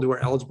enrolled who are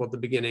eligible at the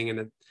beginning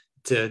and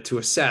to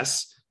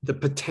assess the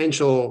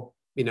potential,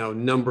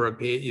 number of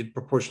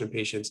proportion of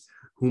patients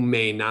who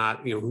may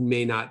not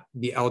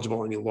be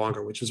eligible any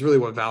longer, which is really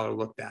what Valor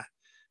looked at.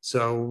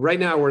 So right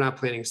now we're not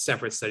planning a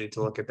separate study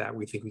to look at that.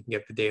 We think we can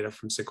get the data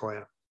from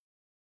Sequoia.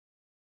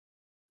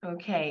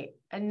 Okay,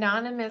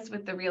 anonymous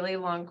with the really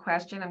long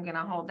question. I'm going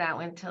to hold that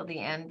one till the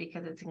end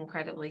because it's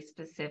incredibly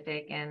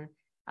specific and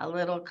a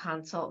little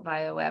consult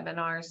via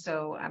webinar.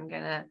 So I'm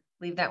going to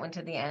leave that one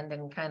to the end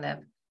and kind of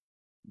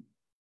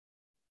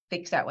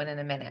fix that one in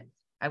a minute.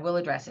 I will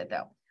address it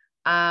though.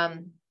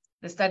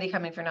 The study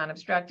coming for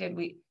non-obstructed,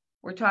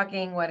 we're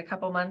talking a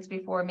couple months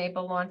before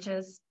MAPLE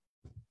launches?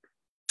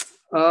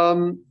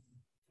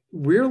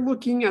 We're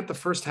looking at the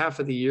first half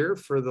of the year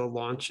for the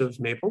launch of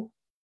MAPLE,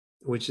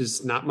 which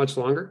is not much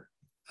longer.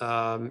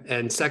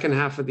 And second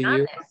half of the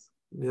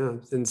year,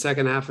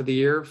 second half of the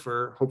year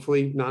for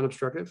hopefully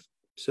non-obstructive.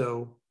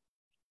 So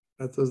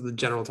those are the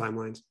general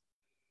timelines.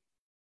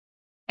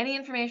 Any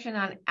information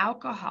on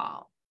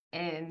alcohol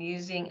and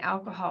using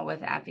alcohol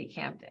with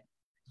aficamten?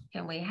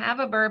 Can we have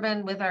a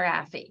bourbon with our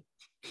afi?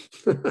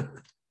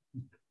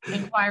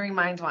 Inquiring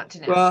minds want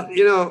to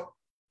know.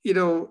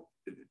 Well,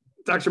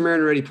 Dr.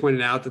 Marion already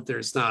pointed out that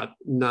there's not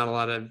a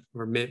lot of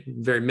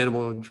very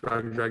minimal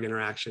drug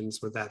interactions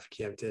with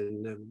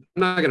aficamten. I'm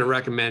not going to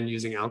recommend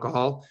using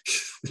alcohol,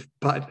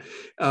 but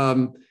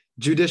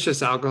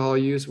judicious alcohol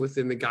use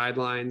within the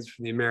guidelines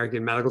from the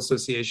American Medical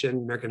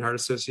Association, American Heart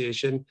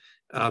Association,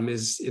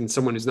 is in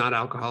someone who's not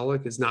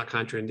alcoholic is not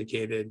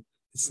contraindicated.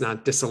 It's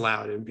not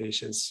disallowed in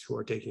patients who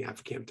are taking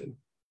aficamten.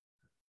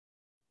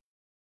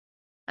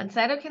 On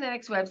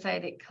Cytokinetics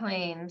website, it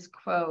claims,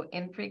 quote,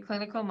 in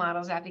preclinical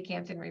models,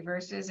 aficamten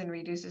reverses and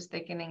reduces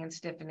thickening and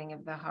stiffening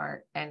of the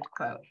heart, end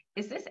quote.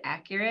 Is this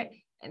accurate?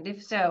 And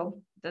if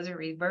so, does it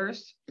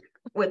reverse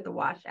with the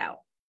washout?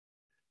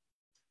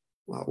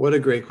 Wow, what a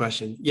great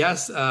question.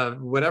 Yes,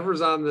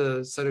 whatever's on the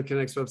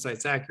Cytokinetics website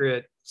is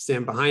accurate.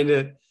 Stand behind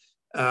it.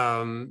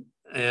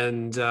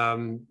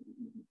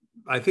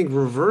 I think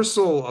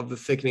reversal of the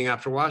thickening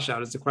after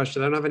washout is a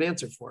question I don't have an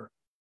answer for.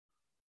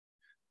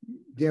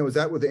 Dan, was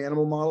that with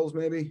animal models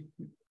maybe?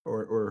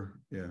 Or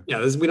yeah.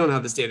 Yeah, we don't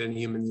have this data in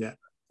humans yet.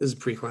 This is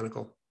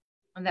preclinical.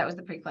 And that was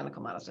the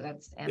preclinical model. So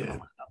that's animal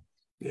model.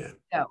 Yeah.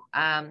 So,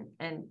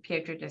 and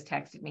Pietro just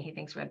texted me. He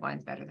thinks red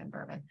wine's better than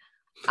bourbon.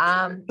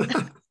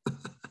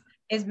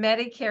 Is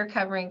Medicare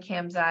covering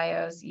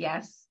Camzyos?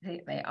 Yes,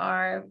 they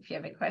are. If you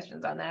have any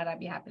questions on that, I'd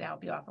be happy to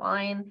help you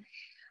offline.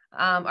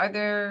 Are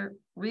there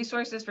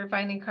resources for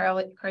finding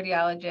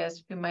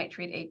cardiologists who might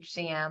treat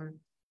HCM?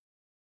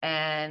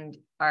 And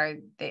are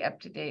they up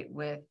to date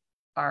with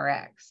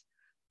RX?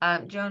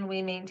 Joan,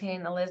 we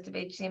maintain a list of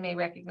HCMA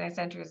recognized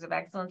centers of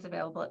excellence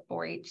available at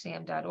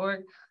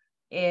 4hcm.org.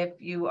 If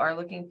you are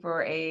looking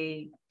for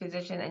a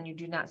physician and you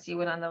do not see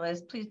one on the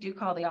list, please do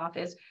call the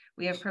office.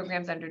 We have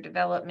programs under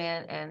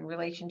development and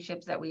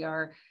relationships that we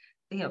are,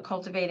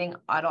 cultivating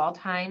at all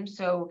times.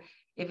 So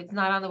if it's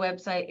not on the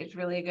website, it's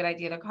really a good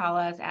idea to call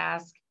us,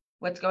 ask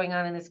what's going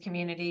on in this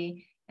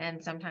community,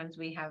 and sometimes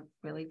we have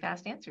really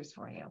fast answers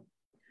for you.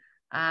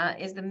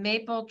 Is the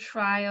MAPLE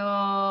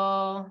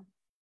trial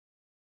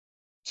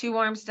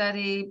 2-arm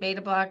study,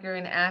 beta blocker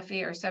and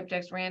AFI, or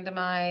subjects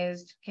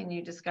randomized? Can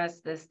you discuss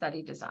this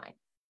study design?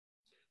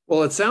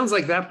 Well, it sounds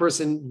like that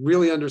person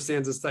really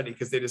understands the study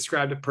because they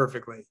described it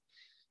perfectly.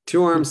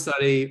 2-arm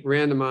study,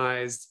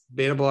 randomized,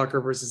 beta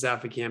blocker versus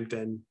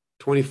Aficamten,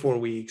 24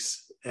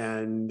 weeks.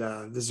 And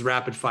this is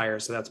rapid fire,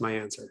 so that's my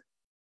answer.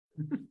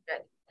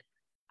 Good.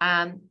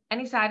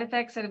 Any side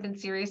effects that have been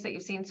serious that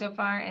you've seen so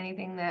far?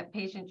 Anything that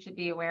patients should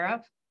be aware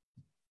of?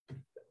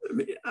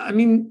 I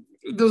mean,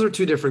 those are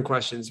two different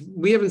questions.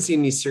 We haven't seen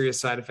any serious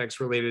side effects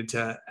related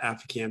to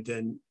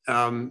Aficamten.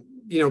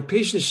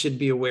 Patients should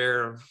be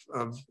aware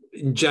of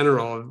in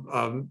general,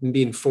 of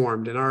being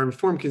informed. And our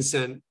informed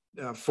consent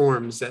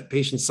forms that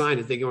patients sign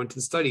as they go into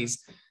the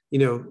studies,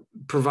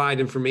 provide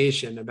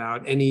information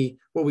about any,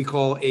 what we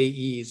call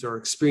AEs or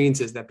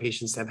experiences that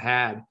patients have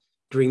had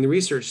during the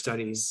research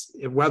studies,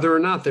 whether or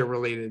not they're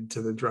related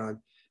to the drug.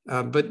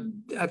 But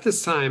at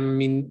this time, I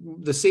mean,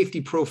 the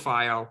safety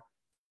profile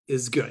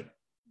is good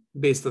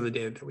based on the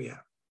data that we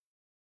have.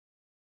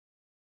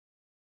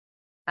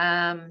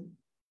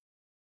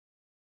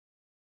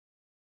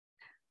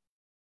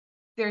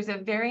 There's a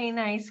very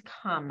nice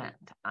comment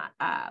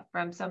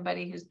from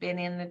somebody who's been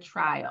in the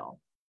trial,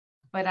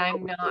 but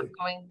I'm not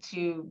going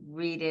to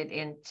read it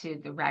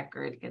into the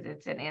record because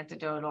it's an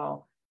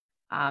anecdotal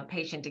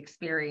patient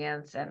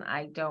experience, and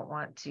I don't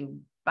want to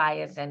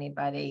bias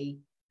anybody.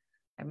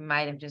 I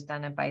might have just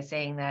done it by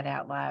saying that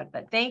out loud,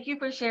 but thank you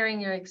for sharing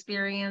your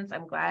experience.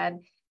 I'm glad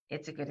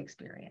it's a good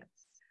experience.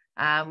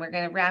 We're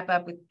going to wrap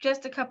up with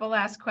just a couple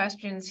last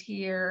questions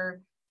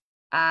here.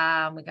 We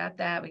got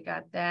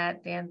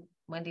that.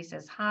 Wendy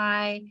says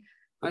hi.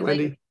 Hi,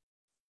 Wendy.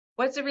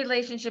 What's the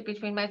relationship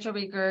between mitral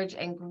regurg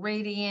and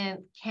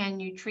gradient? Can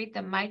you treat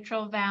the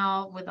mitral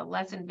valve with a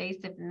less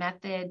invasive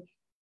method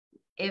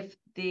if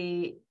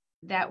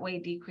that way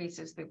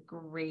decreases the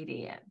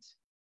gradient?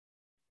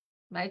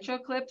 Mitral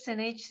clips in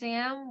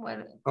HCM?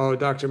 What? Oh,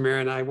 Dr.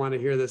 Marin, I want to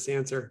hear this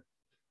answer.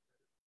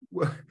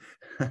 Well,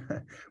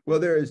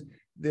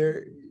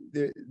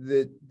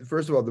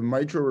 first of all, the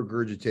mitral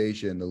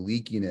regurgitation, the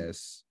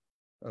leakiness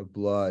of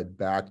blood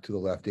back to the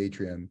left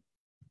atrium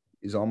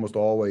is almost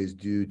always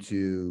due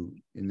to,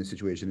 in this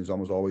situation, is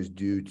almost always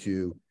due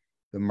to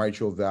the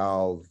mitral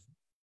valve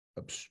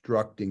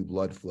obstructing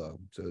blood flow.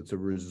 So it's a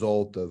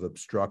result of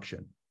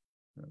obstruction.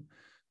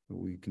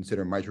 We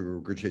consider mitral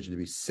regurgitation to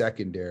be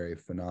secondary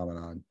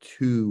phenomenon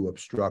to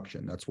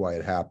obstruction. That's why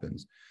it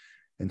happens.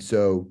 And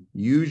so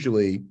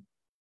usually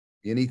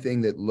anything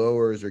that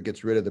lowers or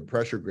gets rid of the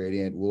pressure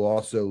gradient will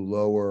also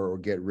lower or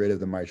get rid of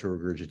the mitral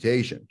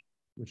regurgitation,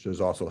 which is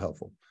also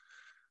helpful.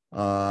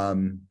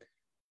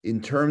 In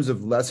terms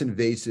of less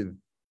invasive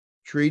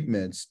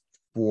treatments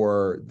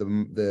for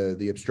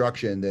the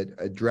obstruction that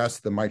address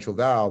the mitral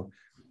valve,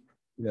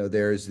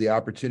 there's the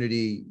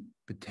opportunity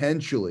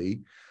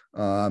potentially.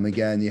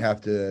 Again, you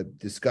have to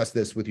discuss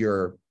this with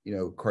your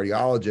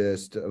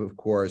cardiologist, of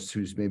course,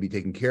 who's maybe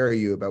taking care of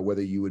you, about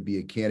whether you would be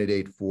a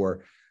candidate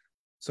for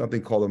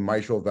something called a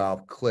mitral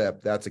valve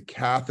clip. That's a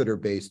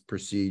catheter-based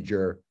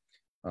procedure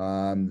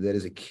that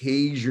is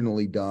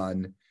occasionally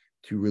done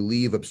to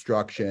relieve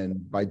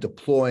obstruction by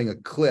deploying a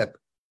clip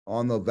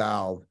on the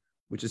valve,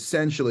 which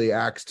essentially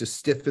acts to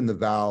stiffen the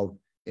valve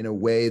in a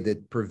way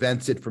that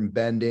prevents it from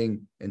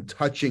bending and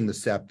touching the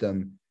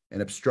septum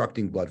and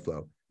obstructing blood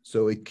flow.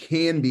 So it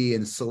can be,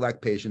 in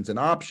select patients, an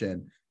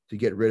option to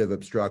get rid of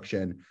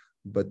obstruction,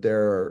 but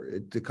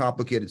it's a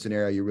complicated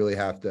scenario. You really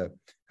have to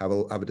have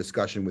a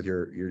discussion with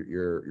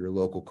your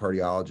local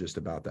cardiologist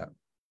about that.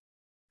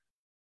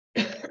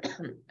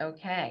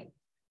 Okay.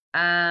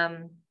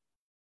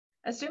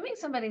 Assuming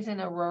somebody's in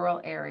a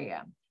rural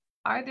area,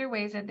 are there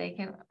ways that they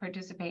can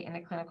participate in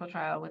a clinical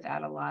trial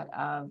without a lot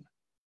of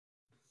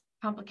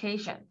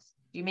complications?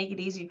 Do you make it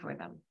easy for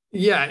them?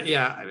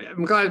 Yeah.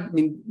 I'm glad. I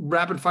mean,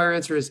 rapid fire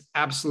answer is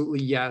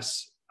absolutely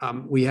yes.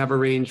 We have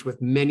arranged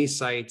with many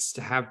sites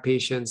to have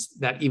patients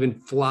that even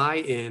fly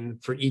in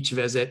for each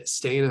visit,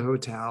 stay in a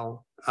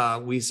hotel.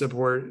 We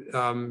support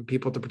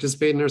people to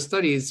participate in our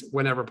studies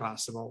whenever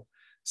possible.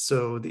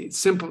 So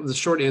the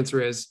short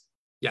answer is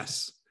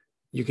yes,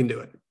 you can do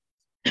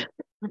it.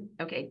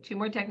 Okay, 2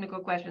 more technical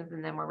questions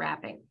and then we're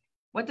wrapping.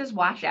 What does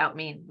washout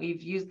mean?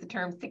 We've used the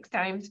term 6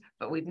 times,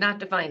 but we've not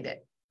defined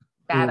it.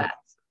 Badass.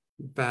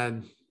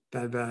 Bad.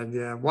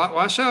 Yeah.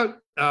 Washout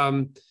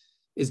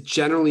is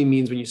generally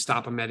means when you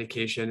stop a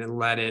medication and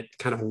let it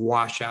kind of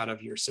wash out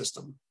of your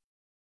system.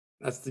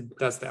 That's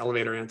the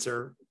elevator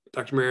answer.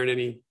 Dr. Marin,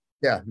 any?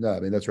 Yeah, no, I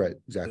mean, that's right.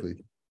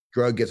 Exactly.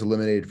 Drug gets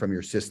eliminated from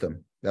your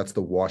system. That's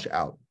the wash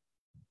out.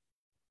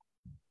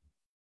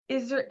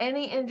 Is there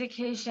any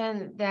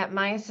indication that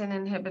myosin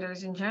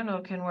inhibitors in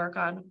general can work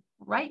on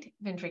right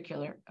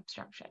ventricular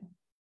obstruction?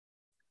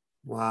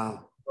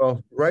 Wow.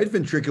 Well, right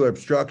ventricular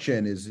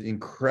obstruction is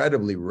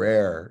incredibly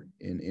rare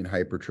in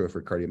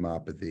hypertrophic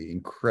cardiomyopathy,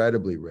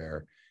 incredibly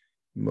rare,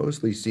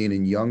 mostly seen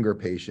in younger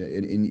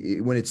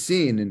patients. When it's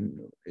seen, and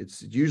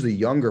it's usually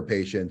younger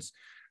patients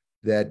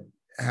that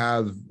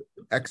have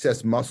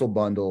excess muscle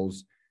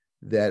bundles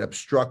that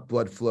obstruct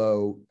blood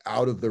flow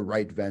out of the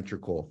right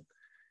ventricle.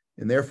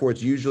 And therefore,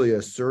 it's usually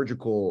a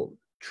surgical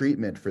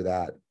treatment for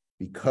that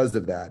because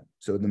of that.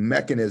 So the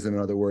mechanism,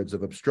 in other words,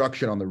 of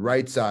obstruction on the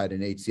right side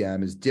in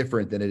HCM is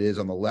different than it is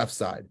on the left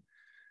side.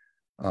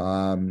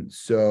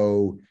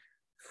 So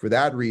for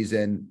that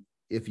reason,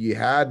 if you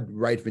had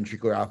right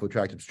ventricular outflow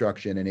tract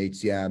obstruction in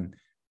HCM,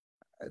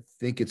 I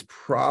think it's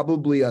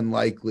probably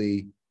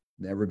unlikely,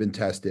 never been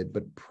tested,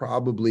 but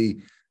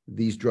probably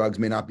these drugs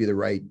may not be the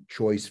right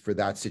choice for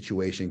that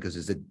situation because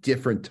it's a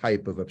different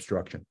type of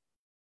obstruction.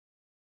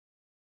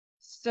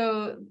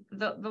 So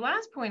the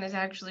last point is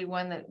actually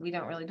one that we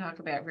don't really talk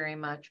about very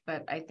much,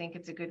 but I think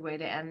it's a good way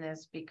to end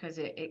this because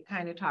it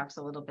kind of talks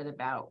a little bit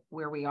about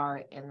where we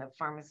are in the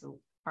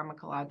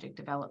pharmacologic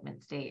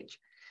development stage.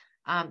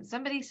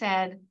 Somebody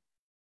said,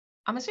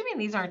 I'm assuming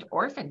these aren't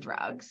orphan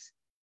drugs.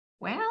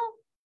 Well,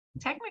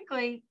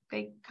 technically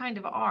they kind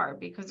of are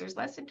because there's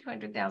less than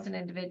 200,000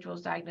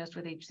 individuals diagnosed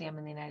with HCM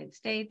in the United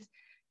States.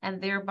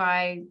 And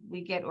thereby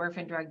we get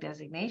orphan drug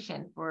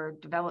designation for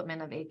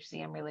development of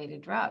HCM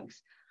related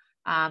drugs.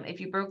 If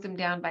you broke them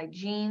down by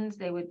genes,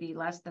 they would be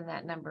less than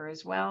that number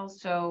as well.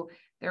 So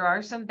there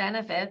are some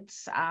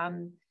benefits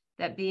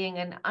that being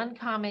an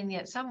uncommon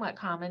yet somewhat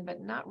common,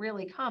 but not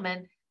really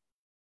common,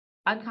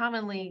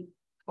 uncommonly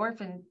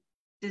orphan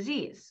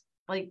disease.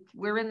 Like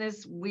we're in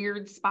this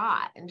weird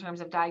spot in terms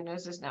of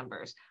diagnosis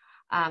numbers.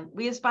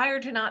 We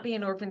aspire to not be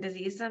an orphan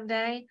disease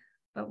someday,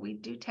 but we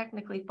do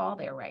technically fall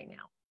there right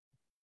now.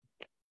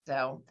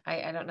 So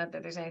I don't know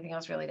that there's anything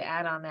else really to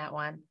add on that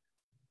one.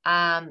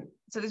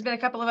 So there's been a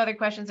couple of other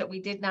questions that we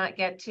did not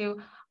get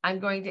to. I'm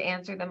going to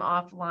answer them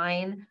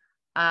offline.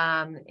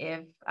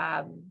 If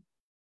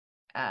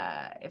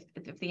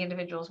the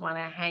individuals want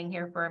to hang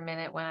here for a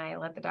minute when I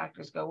let the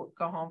doctors go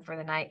home for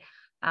the night,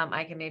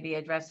 I can maybe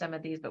address some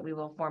of these, but we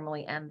will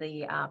formally end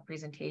the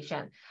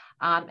presentation.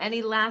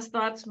 Any last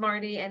thoughts,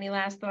 Marty? Any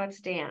last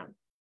thoughts, Dan?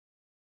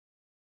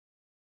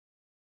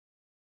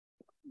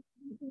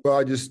 Well,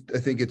 I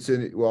think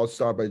I'll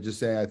start by just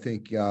saying, I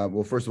think,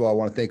 well, first of all, I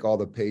want to thank all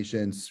the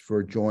patients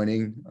for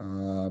joining. I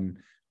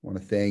want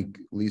to thank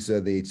Lisa,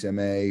 the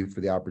HCMA,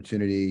 for the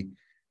opportunity.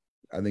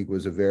 I think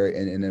was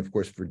and of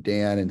course for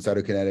Dan and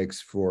Cytokinetics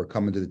for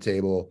coming to the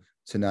table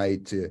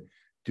tonight to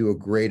do a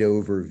great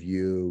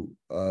overview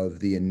of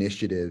the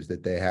initiatives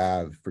that they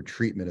have for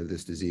treatment of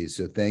this disease.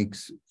 So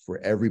thanks for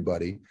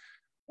everybody.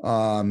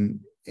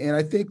 And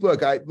I think,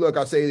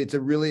 I'll say it's a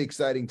really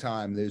exciting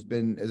time. There's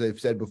been, as I've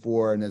said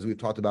before, and as we've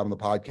talked about on the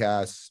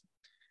podcast,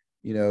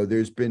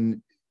 there's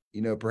been,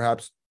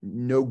 perhaps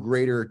no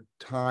greater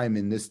time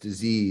in this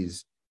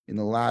disease in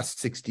the last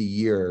 60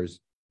 years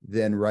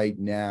than right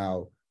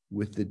now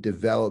with the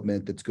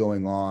development that's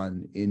going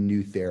on in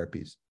new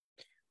therapies.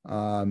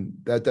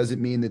 That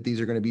doesn't mean that these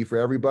are going to be for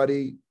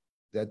everybody.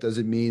 That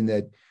doesn't mean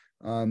that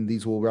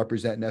these will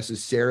represent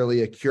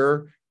necessarily a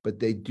cure, but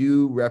they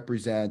do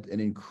represent an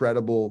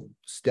incredible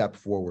step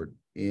forward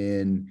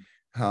in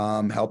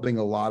helping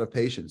a lot of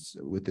patients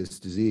with this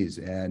disease.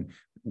 And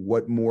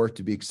what more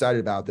to be excited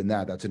about than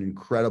that? That's an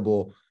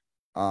incredible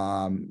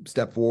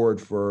step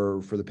forward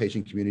for the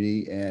patient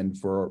community and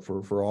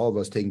for all of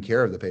us taking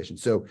care of the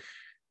patients. So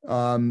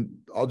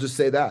I'll just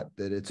say that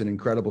it's an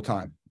incredible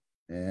time.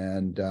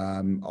 And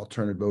I'll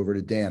turn it over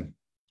to Dan.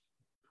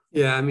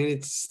 Yeah, I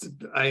mean,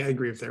 I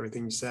agree with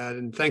everything you said.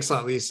 And thanks a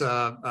lot,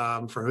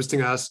 Lisa, for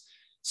hosting us.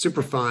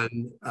 Super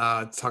fun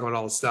to talk about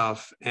all the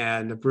stuff,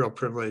 and a real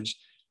privilege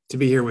to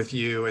be here with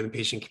you and the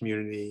patient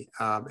community.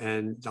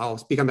 And I'll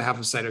speak on behalf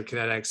of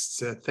Cytokinetics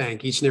to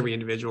thank each and every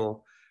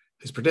individual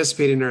who's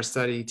participated in our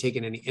study,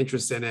 taken any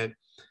interest in it,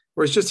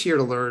 or is just here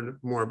to learn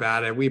more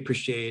about it.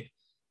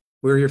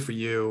 We're here for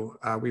you.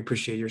 We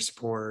appreciate your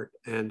support,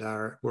 and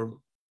we're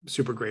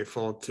super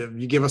grateful to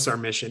you give us our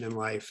mission in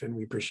life, and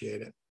we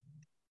appreciate it.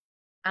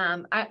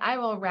 I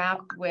will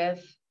wrap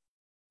with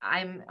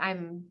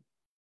I'm,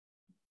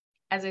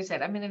 as I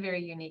said, I'm in a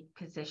very unique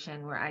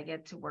position where I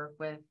get to work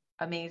with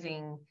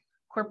amazing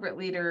corporate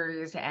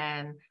leaders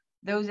and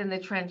those in the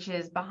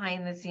trenches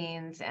behind the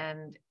scenes.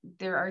 And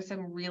there are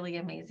some really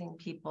amazing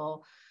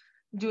people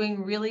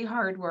doing really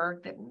hard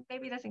work that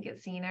maybe doesn't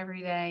get seen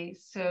every day.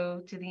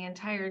 So to the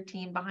entire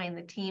team behind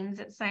the teams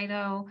at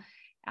Cyto,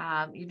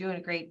 you're doing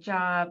a great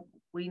job.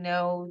 We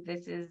know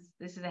this is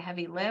a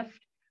heavy lift.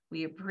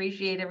 We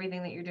appreciate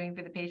everything that you're doing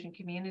for the patient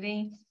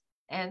community,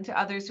 and to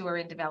others who are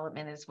in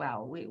development as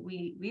well.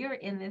 We are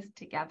in this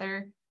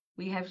together.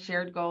 We have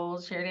shared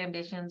goals, shared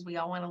ambitions. We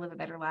all want to live a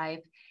better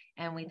life.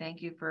 And we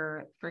thank you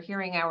for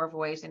hearing our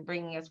voice and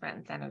bringing us front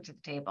and center to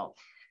the table.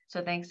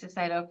 So thanks to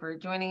Cyto for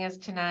joining us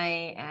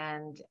tonight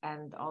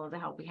and all of the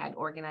help we had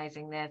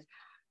organizing this.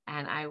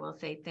 And I will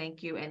say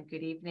thank you and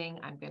good evening.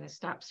 I'm going to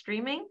stop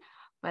streaming,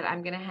 but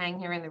I'm going to hang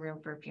here in the room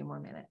for a few more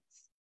minutes.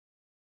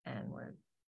 And we're